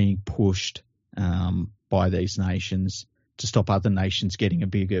is being pushed by these nations to stop other nations getting a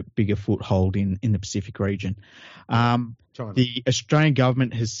bigger foothold in the Pacific region. The Australian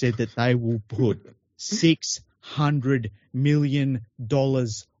government has said that they will put $600 million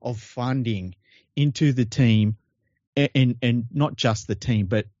of funding into the team, and not just the team,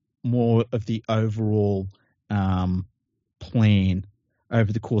 but more of the overall plan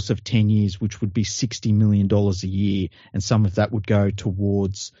over the course of 10 years, which would be $60 million a year, and some of that would go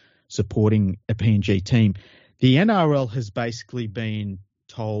towards supporting a PNG team. The NRL has basically been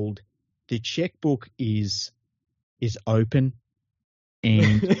told the checkbook is open,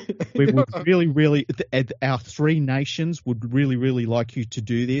 and we would really, our three nations would really like you to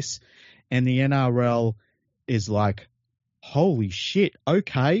do this. And the NRL is like, holy shit,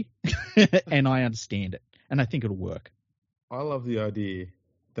 okay. And I understand it, and I think it'll work. I love the idea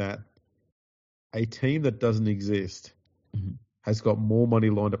that a team that doesn't exist has got more money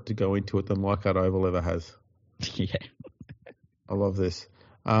lined up to go into it than Leichhardt Oval ever has. Yeah. I love this.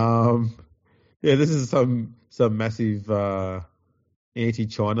 This is some massive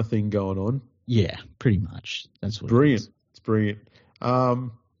anti-China thing going on. Yeah, pretty much. That's what brilliant. It is. It's brilliant. At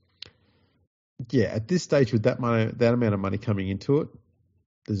this stage with that amount of money coming into it,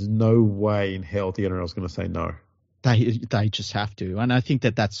 there's no way in hell the NRL is going to say no. They just have to, and I think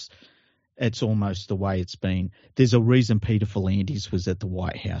it's almost the way it's been. There's a reason Peter Philandis was at the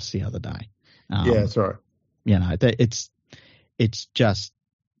White House the other day. That's right.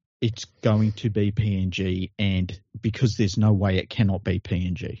 It's going to be PNG, and because there's no way it cannot be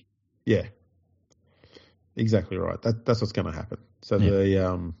PNG. Yeah, exactly right. That's what's going to happen. So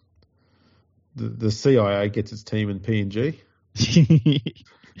the CIA gets its team in PNG.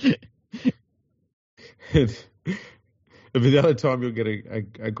 It'll be the other time you'll get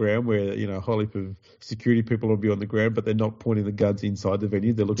a ground where, a whole heap of security people will be on the ground, but they're not pointing the guns inside the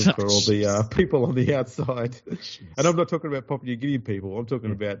venue. They're looking for all the people on the outside. And I'm not talking about Papua New Guinea people. I'm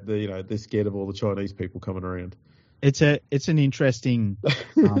talking about they're scared of all the Chinese people coming around. It's an interesting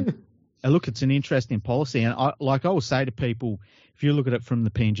it's an interesting policy. And I will say to people, if you look at it from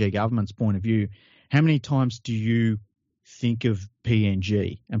the PNG government's point of view, how many times do you think of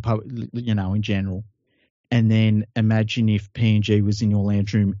PNG and, in general? And then imagine if PNG was in your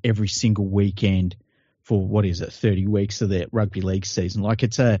lounge room every single weekend for 30 weeks of their rugby league season. Like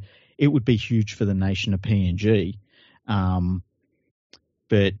it would be huge for the nation of PNG.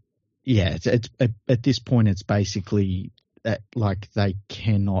 But yeah, it's at this point, it's basically they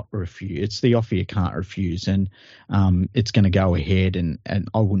cannot refuse. It's the offer you can't refuse, and it's going to go ahead. And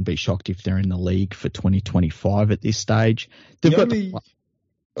I wouldn't be shocked if they're in the league for 2025 at this stage. I was going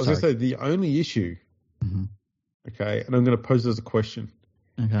to say the only issue. Mm-hmm. Okay, and I'm going to pose it as a question.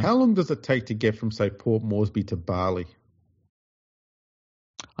 Okay. How long does it take to get from, say, Port Moresby to Bali?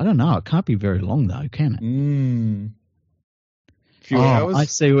 I don't know. It can't be very long, though, can it? Few hours? I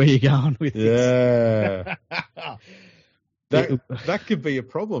see where you're going with this. Yeah. That could be a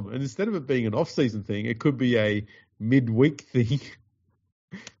problem. And instead of it being an off-season thing, it could be a midweek thing.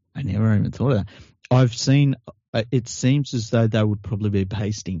 I never even thought of that. I've seen it seems as though they would probably be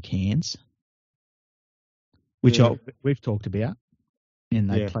based in Cairns, which we've talked about, and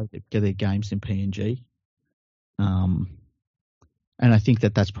they play their games in PNG. And I think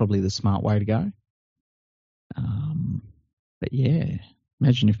that's probably the smart way to go. But yeah,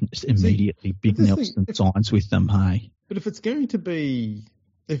 imagine if immediately Big Nelson signs with them, hey. But if it's going to be,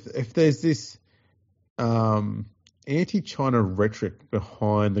 if there's this anti-China rhetoric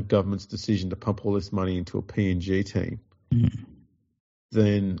behind the government's decision to pump all this money into a PNG team,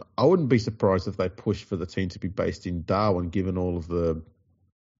 then I wouldn't be surprised if they push for the team to be based in Darwin, given all of the,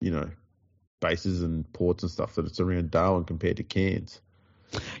 bases and ports and stuff that it's around Darwin compared to Cairns.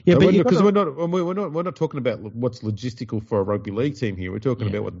 Yeah, but because we're not talking about what's logistical for a rugby league team here. We're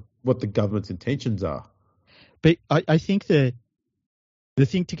talking about what the government's intentions are. But I think the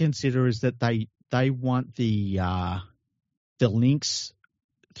thing to consider is that they want the links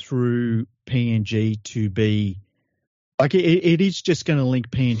through PNG to be like it is just going to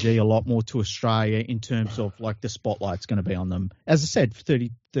link PNG a lot more to Australia in terms of like the spotlight's going to be on them. As I said, for 30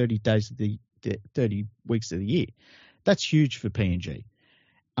 days of the 30 weeks of the year, that's huge for PNG.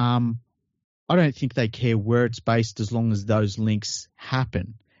 I don't think they care where it's based as long as those links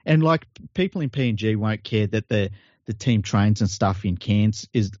happen. And like people in PNG won't care that the team trains and stuff in Cairns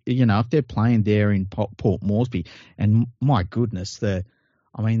is, if they're playing there in Port Moresby, and my goodness,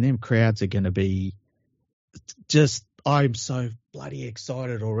 them crowds are going to be just, I'm so bloody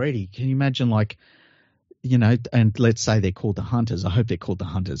excited already. Can you imagine, and let's say they're called the Hunters. I hope they're called the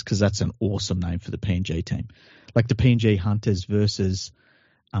Hunters because that's an awesome name for the PNG team. Like the PNG Hunters versus,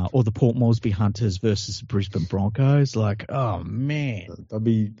 or the Port Moresby Hunters versus the Brisbane Broncos. Like, oh man, they'll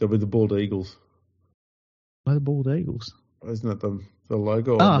be the Bald Eagles. Why the Bald Eagles? Isn't that the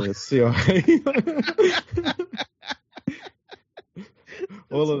logo on the CIA?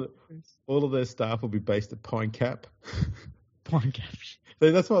 all of their staff will be based at Pine Cap. Pine Cap.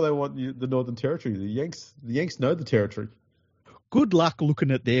 That's why they want the Northern Territory. The Yanks know the territory. Good luck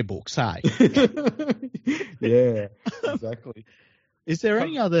looking at their books, hey? Yeah, exactly. Is there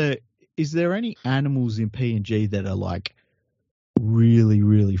any animals in PNG that are like really,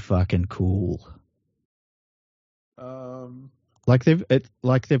 really fucking cool?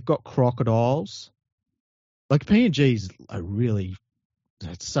 They've got crocodiles. Like PNG's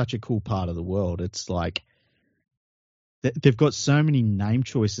it's such a cool part of the world. It's like they've got so many name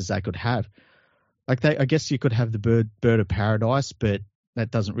choices they could have. Like I guess you could have the bird of paradise, but that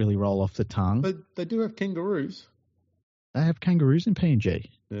doesn't really roll off the tongue. But they do have kangaroos. They have kangaroos in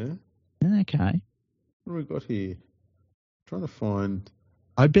PNG. Yeah. Okay. What have we got here? I'm trying to find.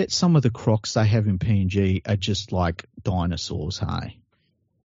 I bet some of the crocs they have in PNG are just like dinosaurs, hey?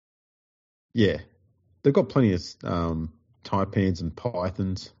 Yeah. They've got plenty of taipans and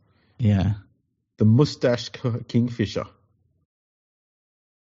pythons. Yeah. The mustached kingfisher.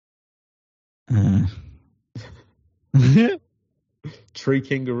 Tree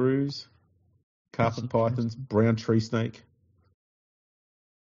kangaroos, carpet pythons, brown tree snake.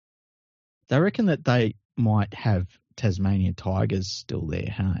 They reckon that they might have Tasmanian tigers still there,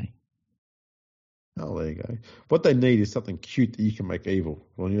 hey? Oh, there you go. What they need is something cute that you can make evil.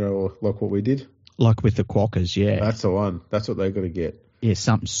 Well, like what we did. Like with the quokkas, yeah. That's the one. That's what they've got to get. Yeah,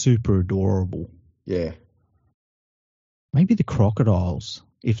 something super adorable. Yeah. Maybe the crocodiles.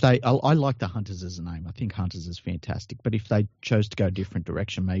 I like the Hunters as a name. I think Hunters is fantastic. But if they chose to go a different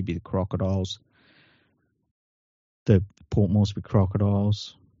direction, maybe the crocodiles, the Port Moresby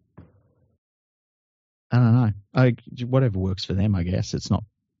crocodiles. I don't know. Whatever works for them, I guess. It's not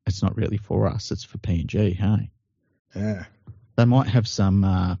really for us. It's for PNG, hey? Yeah. They might have some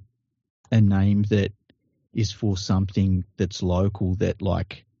a name that is for something that's local that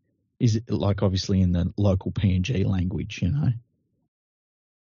is like obviously in the local PNG language,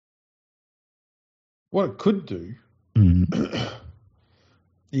 What it could do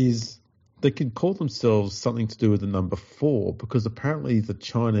is they could call themselves something to do with the number 4 because apparently the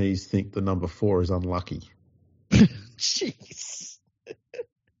Chinese think the number 4 is unlucky. Jeez.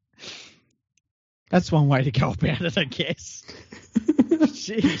 That's one way to go about it, I guess.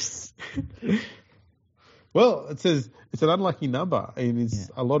 Jeez. Well, it says it's an unlucky number, and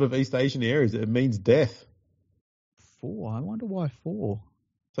a lot of East Asian areas it means death. 4? I wonder why 4.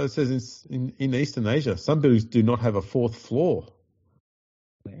 So it says in Eastern Asia, some buildings do not have a 4th floor.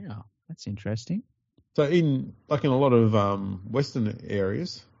 Wow, that's interesting. So in a lot of Western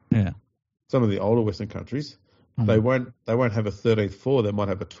areas, some of the older Western countries, they won't have a 13th floor. They might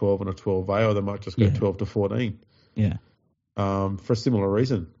have a 12 and a 12A, or they might just go 12 to 14. Yeah. For a similar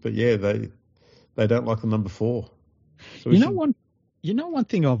reason, but they don't like the number 4. So one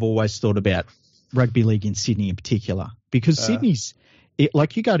thing I've always thought about rugby league in Sydney in particular, because Sydney's. You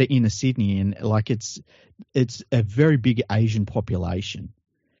go to inner Sydney and it's a very big Asian population,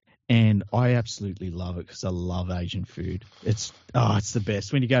 and I absolutely love it because I love Asian food. It's the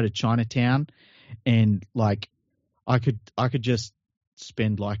best when you go to Chinatown, and I could just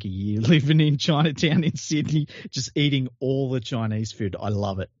spend a year living in Chinatown in Sydney, just eating all the Chinese food. I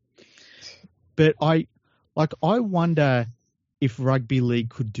love it. But I wonder if rugby league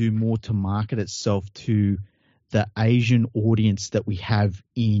could do more to market itself to the Asian audience that we have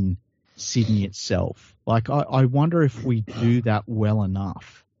in Sydney itself. I wonder if we do that well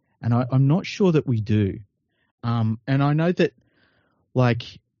enough. And I'm not sure that we do. And I know that,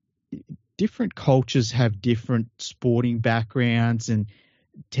 different cultures have different sporting backgrounds and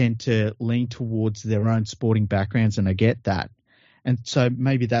tend to lean towards their own sporting backgrounds, and I get that. And so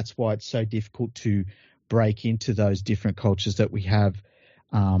maybe that's why it's so difficult to break into those different cultures that we have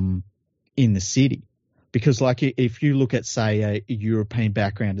in the city. Because if you look at, say, a European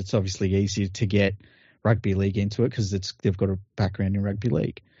background, it's obviously easier to get rugby league into it because they've got a background in rugby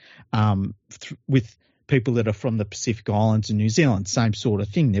league. With people that are from the Pacific Islands and New Zealand, same sort of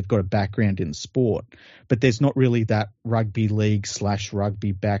thing. They've got a background in the sport. But there's not really that rugby league /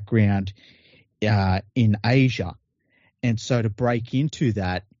 rugby background in Asia. And so to break into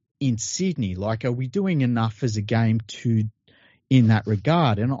that in Sydney, like, are we doing enough as a game in that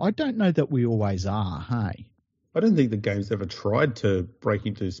regard? And I don't know that we always are, hey? I don't think the game's ever tried to break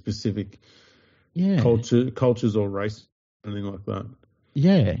into specific cultures or race, anything like that.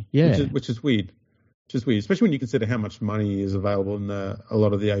 Yeah. Which is weird. Especially when you consider how much money is available in a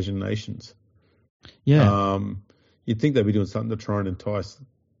lot of the Asian nations. Yeah. You'd think they'd be doing something to try and entice,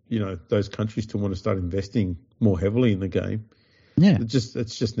 those countries to want to start investing more heavily in the game. Yeah.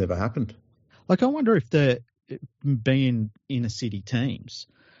 It's just never happened. Like, I wonder if being inner city teams,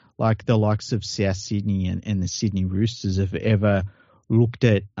 like the likes of South Sydney and the Sydney Roosters, have ever looked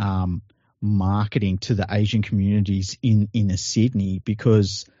at marketing to the Asian communities in inner Sydney,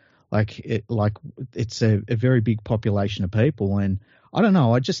 because it's a very big population of people. And I don't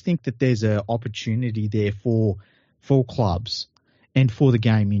know, I just think that there's an opportunity there for clubs and for the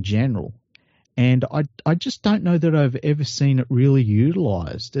game in general. And I just don't know that I've ever seen it really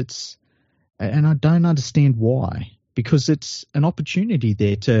utilised. And I don't understand why, because it's an opportunity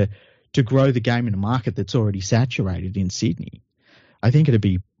there to grow the game in a market that's already saturated in Sydney. I think it'd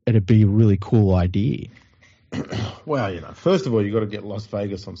be a really cool idea. Well, first of all, you got to get Las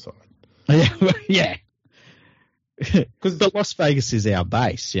Vegas on side. Yeah. Because Las Vegas is our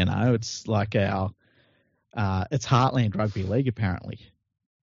base, It's like it's Heartland Rugby League, apparently.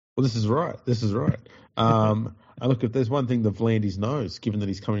 Well, this is right. And look, if there's one thing the V'landys knows, given that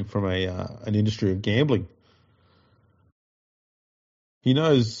he's coming from an industry of gambling, he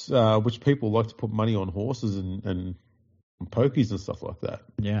knows which people like to put money on horses and pokies and stuff like that.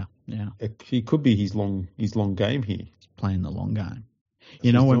 Yeah. He could be his long game here. He's playing the long game.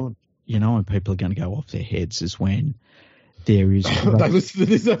 When people are going to go off their heads is when there is. They listen to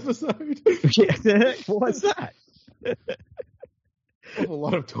this episode. Yeah, what's that? A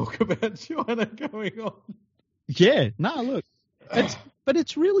lot of talk about China going on. Yeah, no, look, but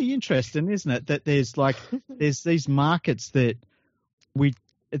it's really interesting, isn't it? That there's these markets that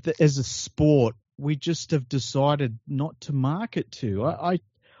as a sport, we just have decided not to market to.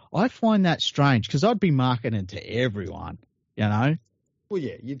 I find that strange, because I'd be marketing to everyone, Well,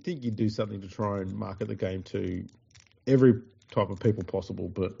 yeah, you'd think you'd do something to try and market the game to every type of people possible,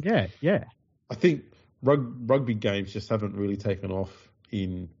 but yeah. I think rugby games just haven't really taken off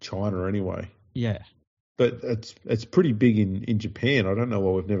in China anyway. Yeah. But it's pretty big in Japan. I don't know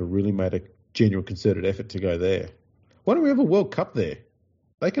why we've never really made a genuine concerted effort to go there. Why don't we have a World Cup there?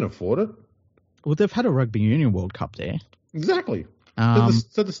 They can afford it. Well, they've had a Rugby Union World Cup there. Exactly.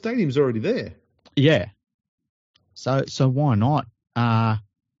 So the stadium's already there. Yeah. So why not?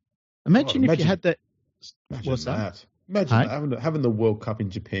 Imagine if you had that. What's that? Imagine having the World Cup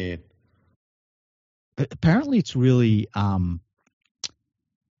in Japan. Apparently, it's really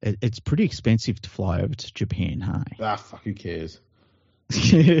it's pretty expensive to fly over to Japan. Hey. Fuck, who cares?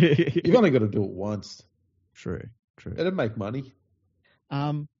 You've only got to do it once. True. It'd make money.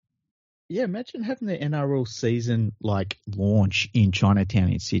 Yeah, imagine having the NRL season launch in Chinatown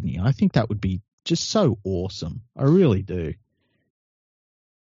in Sydney. I think that would be just so awesome. I really do.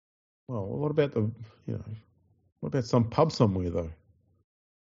 Well, what about some pub somewhere though?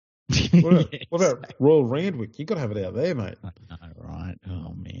 What about Royal Randwick? You got to have it out there, mate. I know, right?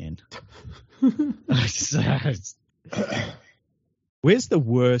 Oh man. Where's the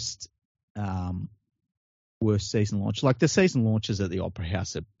worst season launch? Like, the season launches at the Opera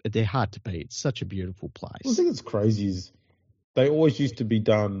House, they're hard to beat. It's such a beautiful place. Well, the thing that's crazy is they always used to be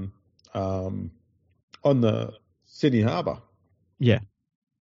done on the Sydney Harbour. Yeah.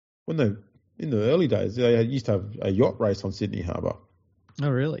 In the early days, they used to have a yacht race on Sydney Harbour. Oh,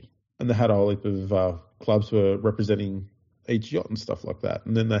 really? And they had a whole heap of clubs were representing each yacht and stuff like that.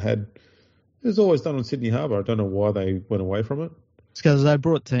 And then it was always done on Sydney Harbour. I don't know why they went away from it. It's because they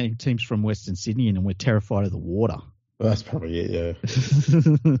brought teams from Western Sydney in and we're terrified of the water. Well, that's probably it, yeah.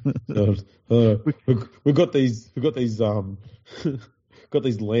 We've got these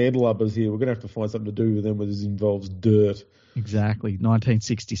landlubbers here. We're going to have to find something to do with them where this involves dirt. Exactly.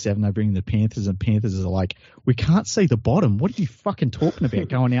 1967, they bring the Panthers, and Panthers are like, we can't see the bottom. What are you fucking talking about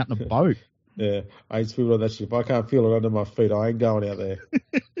going out in a boat? Yeah, I ain't swimming on that ship. I can't feel it under my feet. I ain't going out there.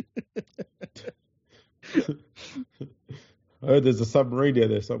 I heard there's a submarine down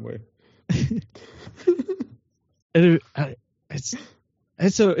there somewhere. It's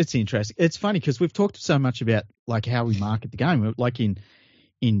interesting. It's funny because we've talked so much about how we market the game,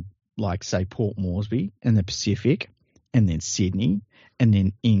 in say Port Moresby and the Pacific, and then Sydney, and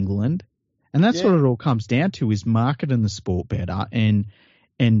then England, and that's what it all comes down to, is marketing the sport better and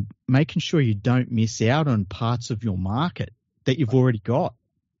making sure you don't miss out on parts of your market that you've already got.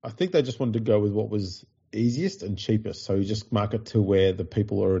 I think they just wanted to go with what was easiest and cheapest. So you just market to where the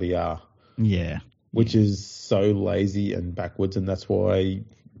people already are. Yeah. Which is so lazy and backwards, and that's why,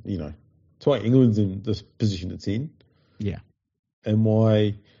 that's why England's in this position it's in. Yeah. And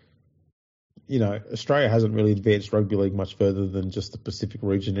why, Australia hasn't really advanced rugby league much further than just the Pacific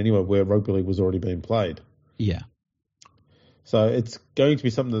region anyway, where rugby league was already being played. Yeah. So it's going to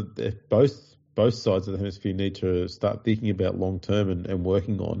be something that both sides of the hemisphere need to start thinking about long term and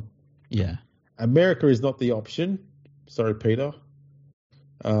working on. Yeah. America is not the option. Sorry, Peter.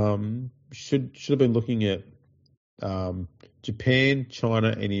 Should have been looking at Japan, China,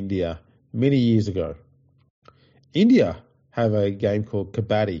 and India many years ago. India have a game called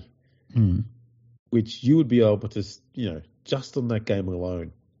Kabaddi, which you would be able to, just on that game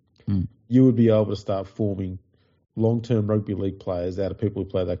alone, you would be able to start forming long-term rugby league players out of people who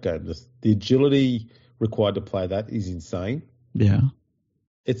play that game. The agility required to play that is insane. Yeah.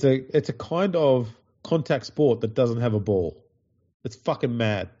 It's a kind of contact sport that doesn't have a ball. It's fucking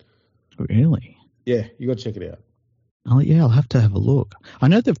mad. Really? Yeah, you got to check it out. Oh, yeah, I'll have to have a look. I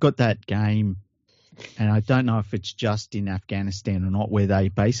know they've got that game, and I don't know if it's just in Afghanistan or not, where they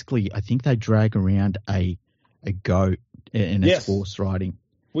basically, I think they drag around a goat and it's horse riding.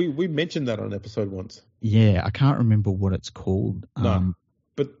 We mentioned that on an episode once. Yeah, I can't remember what it's called. No,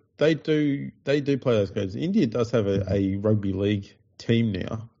 but they do play those games. India does have a rugby league team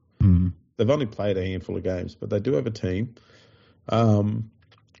now. They've only played a handful of games, but they do have a team.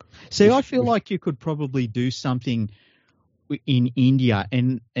 See, I feel like you could probably do something in India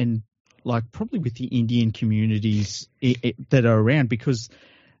and like probably with the Indian communities that are around, because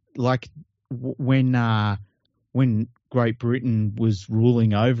like when Great Britain was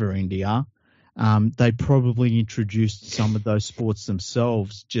ruling over India, they probably introduced some of those sports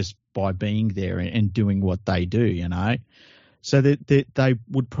themselves just by being there and doing what they do, so that they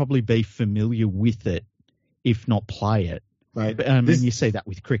would probably be familiar with it, if not play it. Mate, but, you see that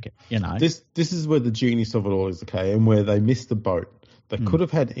with cricket, This is where the genius of it all is, okay, and where they missed the boat. They could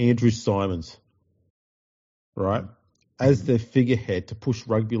have had Andrew Simons, right, as their figurehead to push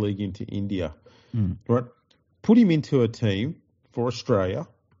rugby league into India, right? Put him into a team for Australia,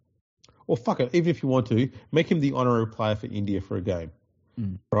 or fuck it, even if you want to, make him the honorary player for India for a game,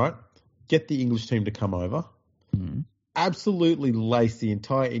 right? Get the English team to come over, absolutely lace the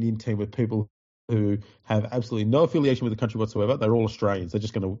entire Indian team with people who have absolutely no affiliation with the country whatsoever. They're all Australians. They're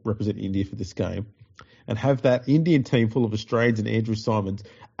just going to represent India for this game. And have that Indian team full of Australians and Andrew Simons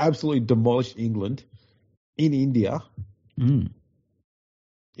absolutely demolish England in India.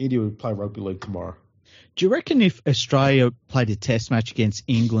 India would play rugby league tomorrow. Do you reckon if Australia played a test match against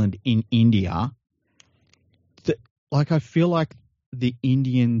England in India, I feel like the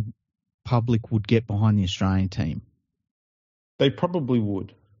Indian public would get behind the Australian team? They probably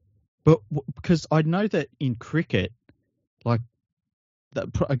would. But because I know that in cricket,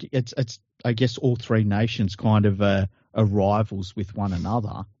 it's I guess all three nations kind of are rivals with one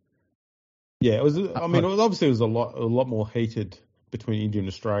another. Yeah, it was. I mean, obviously it was a lot more heated between India and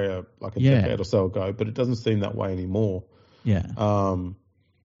Australia like a decade or so ago, but it doesn't seem that way anymore. Yeah.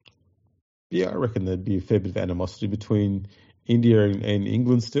 Yeah, I reckon there'd be a fair bit of animosity between India and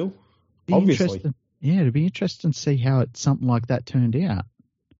England still. Obviously. Yeah, it'd be interesting to see how something like that turned out.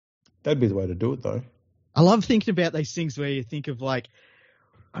 That'd be the way to do it, though. I love thinking about these things where you think of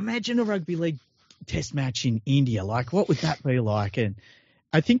imagine a rugby league test match in India. What would that be like? And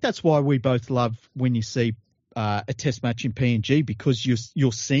I think that's why we both love when you see a test match in PNG, because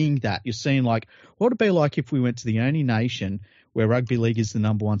you're seeing that. You're seeing what would it be like if we went to the only nation where rugby league is the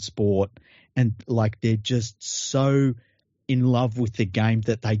number one sport, and they're just so in love with the game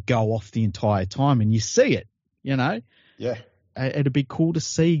that they go off the entire time, and you see it, Yeah. It'd be cool to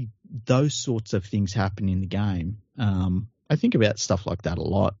see those sorts of things happen in the game. I think about stuff like that a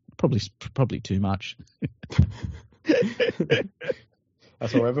lot. Probably too much.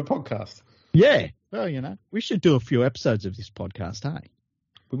 That's why we have a podcast. Yeah. Well, we should do a few episodes of this podcast, hey?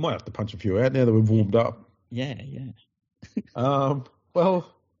 We might have to punch a few out now that we've warmed up. Yeah.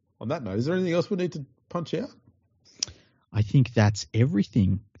 Well, on that note, is there anything else we need to punch out? I think that's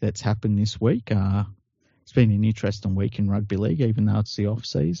everything that's happened this week. It's been an interesting week in rugby league, even though it's the off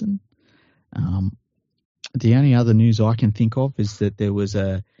season. The only other news I can think of is that there was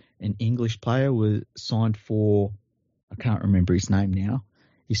an English player was signed for, I can't remember his name now.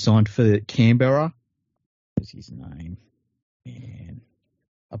 He signed for Canberra. What's his name? Man,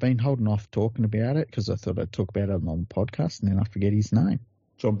 I've been holding off talking about it because I thought I'd talk about it on the podcast, and then I forget his name.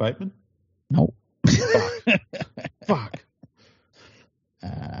 John Bateman? No. Fuck.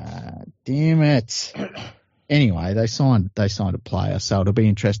 Damn it. Anyway, they signed a player, so it'll be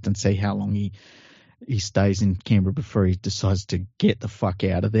interesting to see how long he stays in Canberra before he decides to get the fuck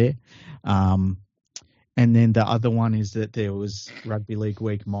out of there. And then the other one is that there was Rugby League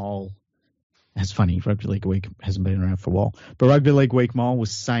Week Mole. That's funny. Rugby League Week hasn't been around for a while. But Rugby League Week Mole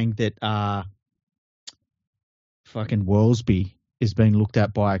was saying that fucking Worsby is being looked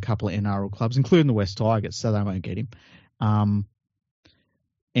at by a couple of NRL clubs, including the West Tigers, so they won't get him.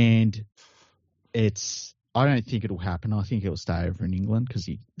 And I don't think it'll happen. I think it'll stay over in England because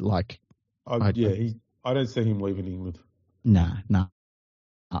I don't see him leaving England. No.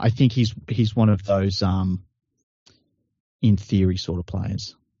 I think he's one of those in theory sort of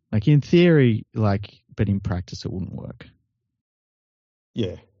players. Like in theory, but in practice it wouldn't work.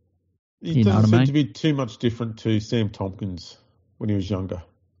 Yeah. He doesn't seem to be too much different to Sam Tompkins when he was younger.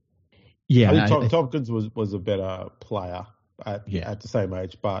 Yeah. I think Tompkins was a better player at the same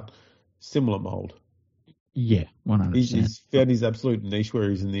age, but similar mould. Yeah, 100%. He's found his absolute niche where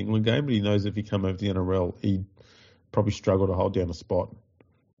he's in the England game, but he knows if he come over to the NRL, he'd probably struggle to hold down a spot.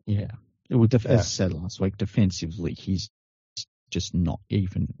 Yeah. As I said last week, defensively, he's just not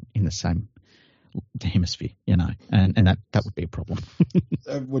even in the same hemisphere, and that would be a problem.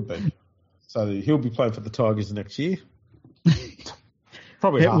 It would be. So he'll be playing for the Tigers next year.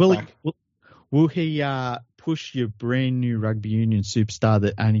 Probably halfback. Will he push your brand new rugby union superstar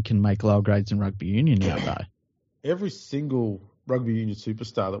that only can make lower grades in rugby union out though? Every single rugby union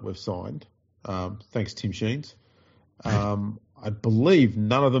superstar that we've signed, thanks Tim Sheens, I believe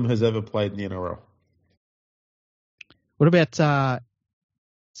none of them has ever played in the NRL. What about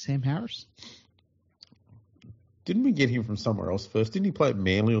Sam Harris? Didn't we get him from somewhere else first? Didn't he play at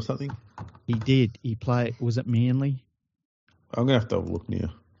Manly or something? He did. Was it Manly? I'm going to have to have a look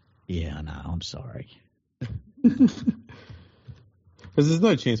now. Yeah, I know. I'm sorry. Because there's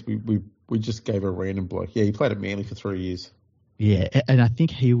no chance we just gave a random bloke. Yeah, he played at Manly for 3 years. Yeah, and I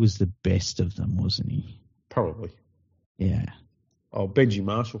think he was the best of them, wasn't he? Probably. Yeah. Oh, Benji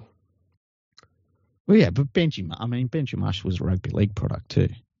Marshall. Well, yeah, but Benji Marshall was a rugby league product too.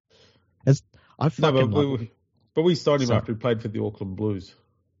 But we signed him after he played for the Auckland Blues.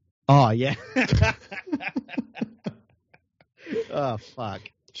 Oh, yeah. Oh, fuck.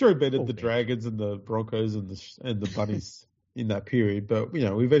 Sure, he beat the Dragons and the Broncos and the Bunnies in that period, but we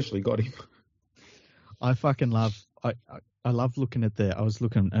eventually got him. I fucking love. I love looking at I was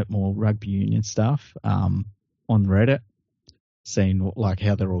looking at more rugby union stuff on Reddit, seeing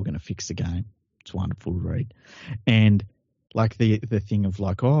how they're all going to fix the game. It's wonderful to read, and the thing of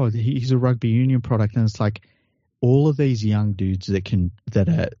he's a rugby union product, and it's all of these young dudes that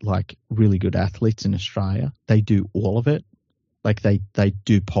are really good athletes in Australia. They do all of it. They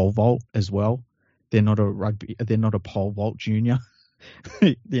do pole vault as well. They're not a pole vault junior.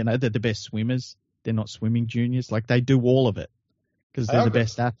 They're the best swimmers. They're not swimming juniors. They do all of it because they're the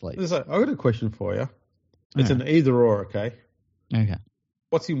best athletes. I've got a question for you. It's an either or, okay? Okay.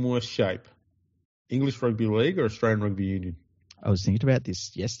 What's in worse shape? English Rugby League or Australian Rugby Union? I was thinking about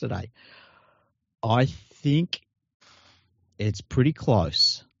this yesterday. I think it's pretty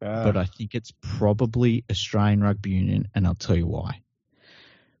close, but I think it's probably Australian Rugby Union, and I'll tell you why.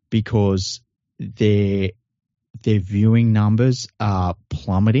 Because their viewing numbers are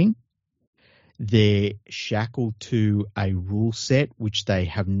plummeting. They're shackled to a rule set which they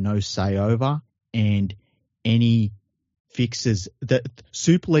have no say over, and any fixes that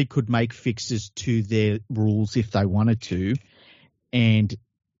Super League could make fixes to their rules if they wanted to, and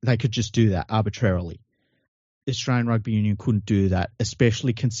they could just do that arbitrarily. Australian Rugby Union couldn't do that,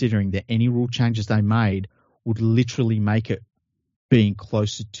 especially considering that any rule changes they made would literally make it being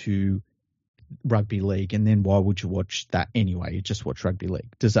closer to rugby league. And then why would you watch that anyway? You just watch rugby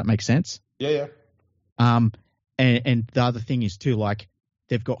league. Does that make sense? Yeah. And the other thing is too,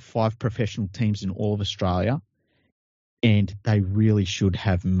 they've got 5 professional teams in all of Australia, and they really should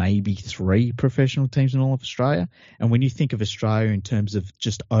have maybe 3 professional teams in all of Australia. And when you think of Australia in terms of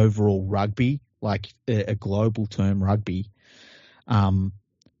just overall rugby, a global term rugby,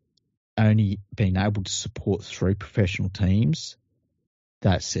 only being able to support 3 professional teams,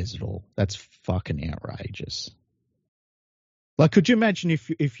 that says it all. That's fucking outrageous. Could you imagine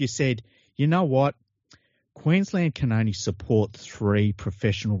if you said, you know what, Queensland can only support 3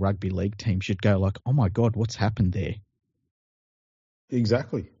 professional rugby league teams? You'd go oh my God, what's happened there?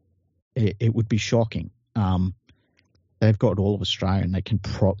 Exactly. It would be shocking. They've got all of Australia, and they can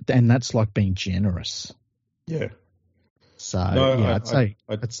and that's being generous. Yeah. So I'd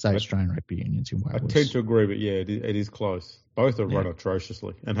say Australian Rugby Union's in way. I tend to agree, but yeah, it is close. Both are run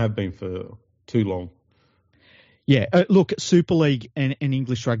atrociously and have been for too long. Yeah, look, Super League and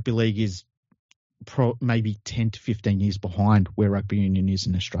English Rugby League is maybe 10 to 15 years behind where Rugby Union is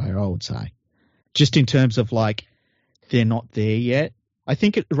in Australia, I would say. just in terms of like they're not there yet. I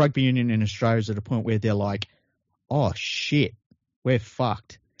think rugby union in Australia is at a point where they're like, oh shit, we're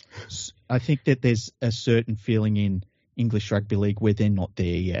fucked. I think that there's a certain feeling in English rugby league where they're not there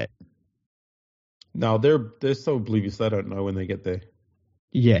yet. No, they're so oblivious they don't know when they get there.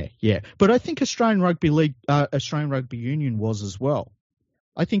 Yeah. But I think Australian Rugby League, Australian Rugby Union was as well.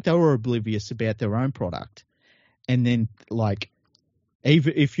 I think they were oblivious about their own product. And then, like,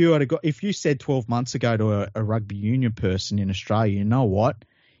 even if you said 12 months ago to a rugby union person in Australia, you know what?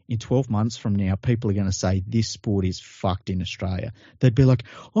 In 12 months from now, people are going to say this sport is fucked in Australia. They'd be like,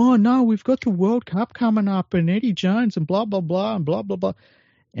 oh no, we've got the World Cup coming up and Eddie Jones and blah, blah, blah, and blah, blah, blah.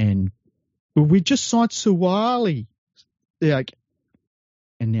 And we just signed Suwali. Like,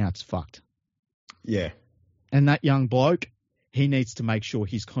 and now it's fucked. Yeah. And that young bloke, he needs to make sure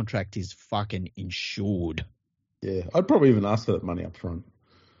his contract is fucking insured. Yeah. I'd probably even ask for that money up front.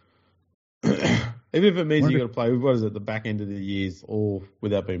 Even if it means you got to play, what is it, the back end of the years, all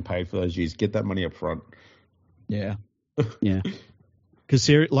without being paid for those years, get that money up front. Yeah. Yeah. Because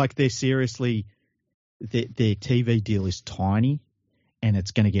they're seriously, their TV deal is tiny and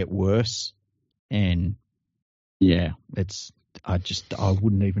it's going to get worse. And yeah, I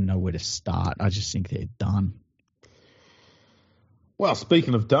wouldn't even know where to start. I just think they're done. Well,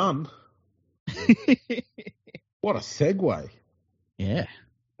 speaking of done, what a segue. Yeah.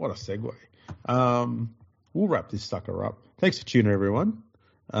 What a segue. We'll wrap this sucker up. Thanks for tuning in, everyone.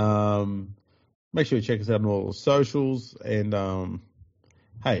 Make sure you check us out on all the socials. And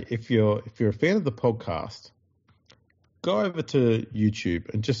hey, if you're a fan of the podcast, go over to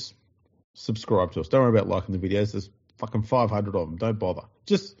YouTube and just subscribe to us. Don't worry about liking the videos. There's fucking 500 of them. Don't bother.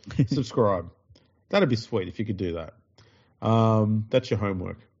 Just subscribe. That'd be sweet if you could do that. That's your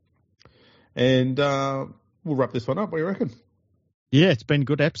homework. And we'll wrap this one up. What do you reckon? Yeah, it's been a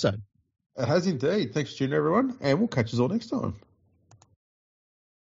good episode. It has indeed. Thanks for tuning in, everyone. And we'll catch you all next time.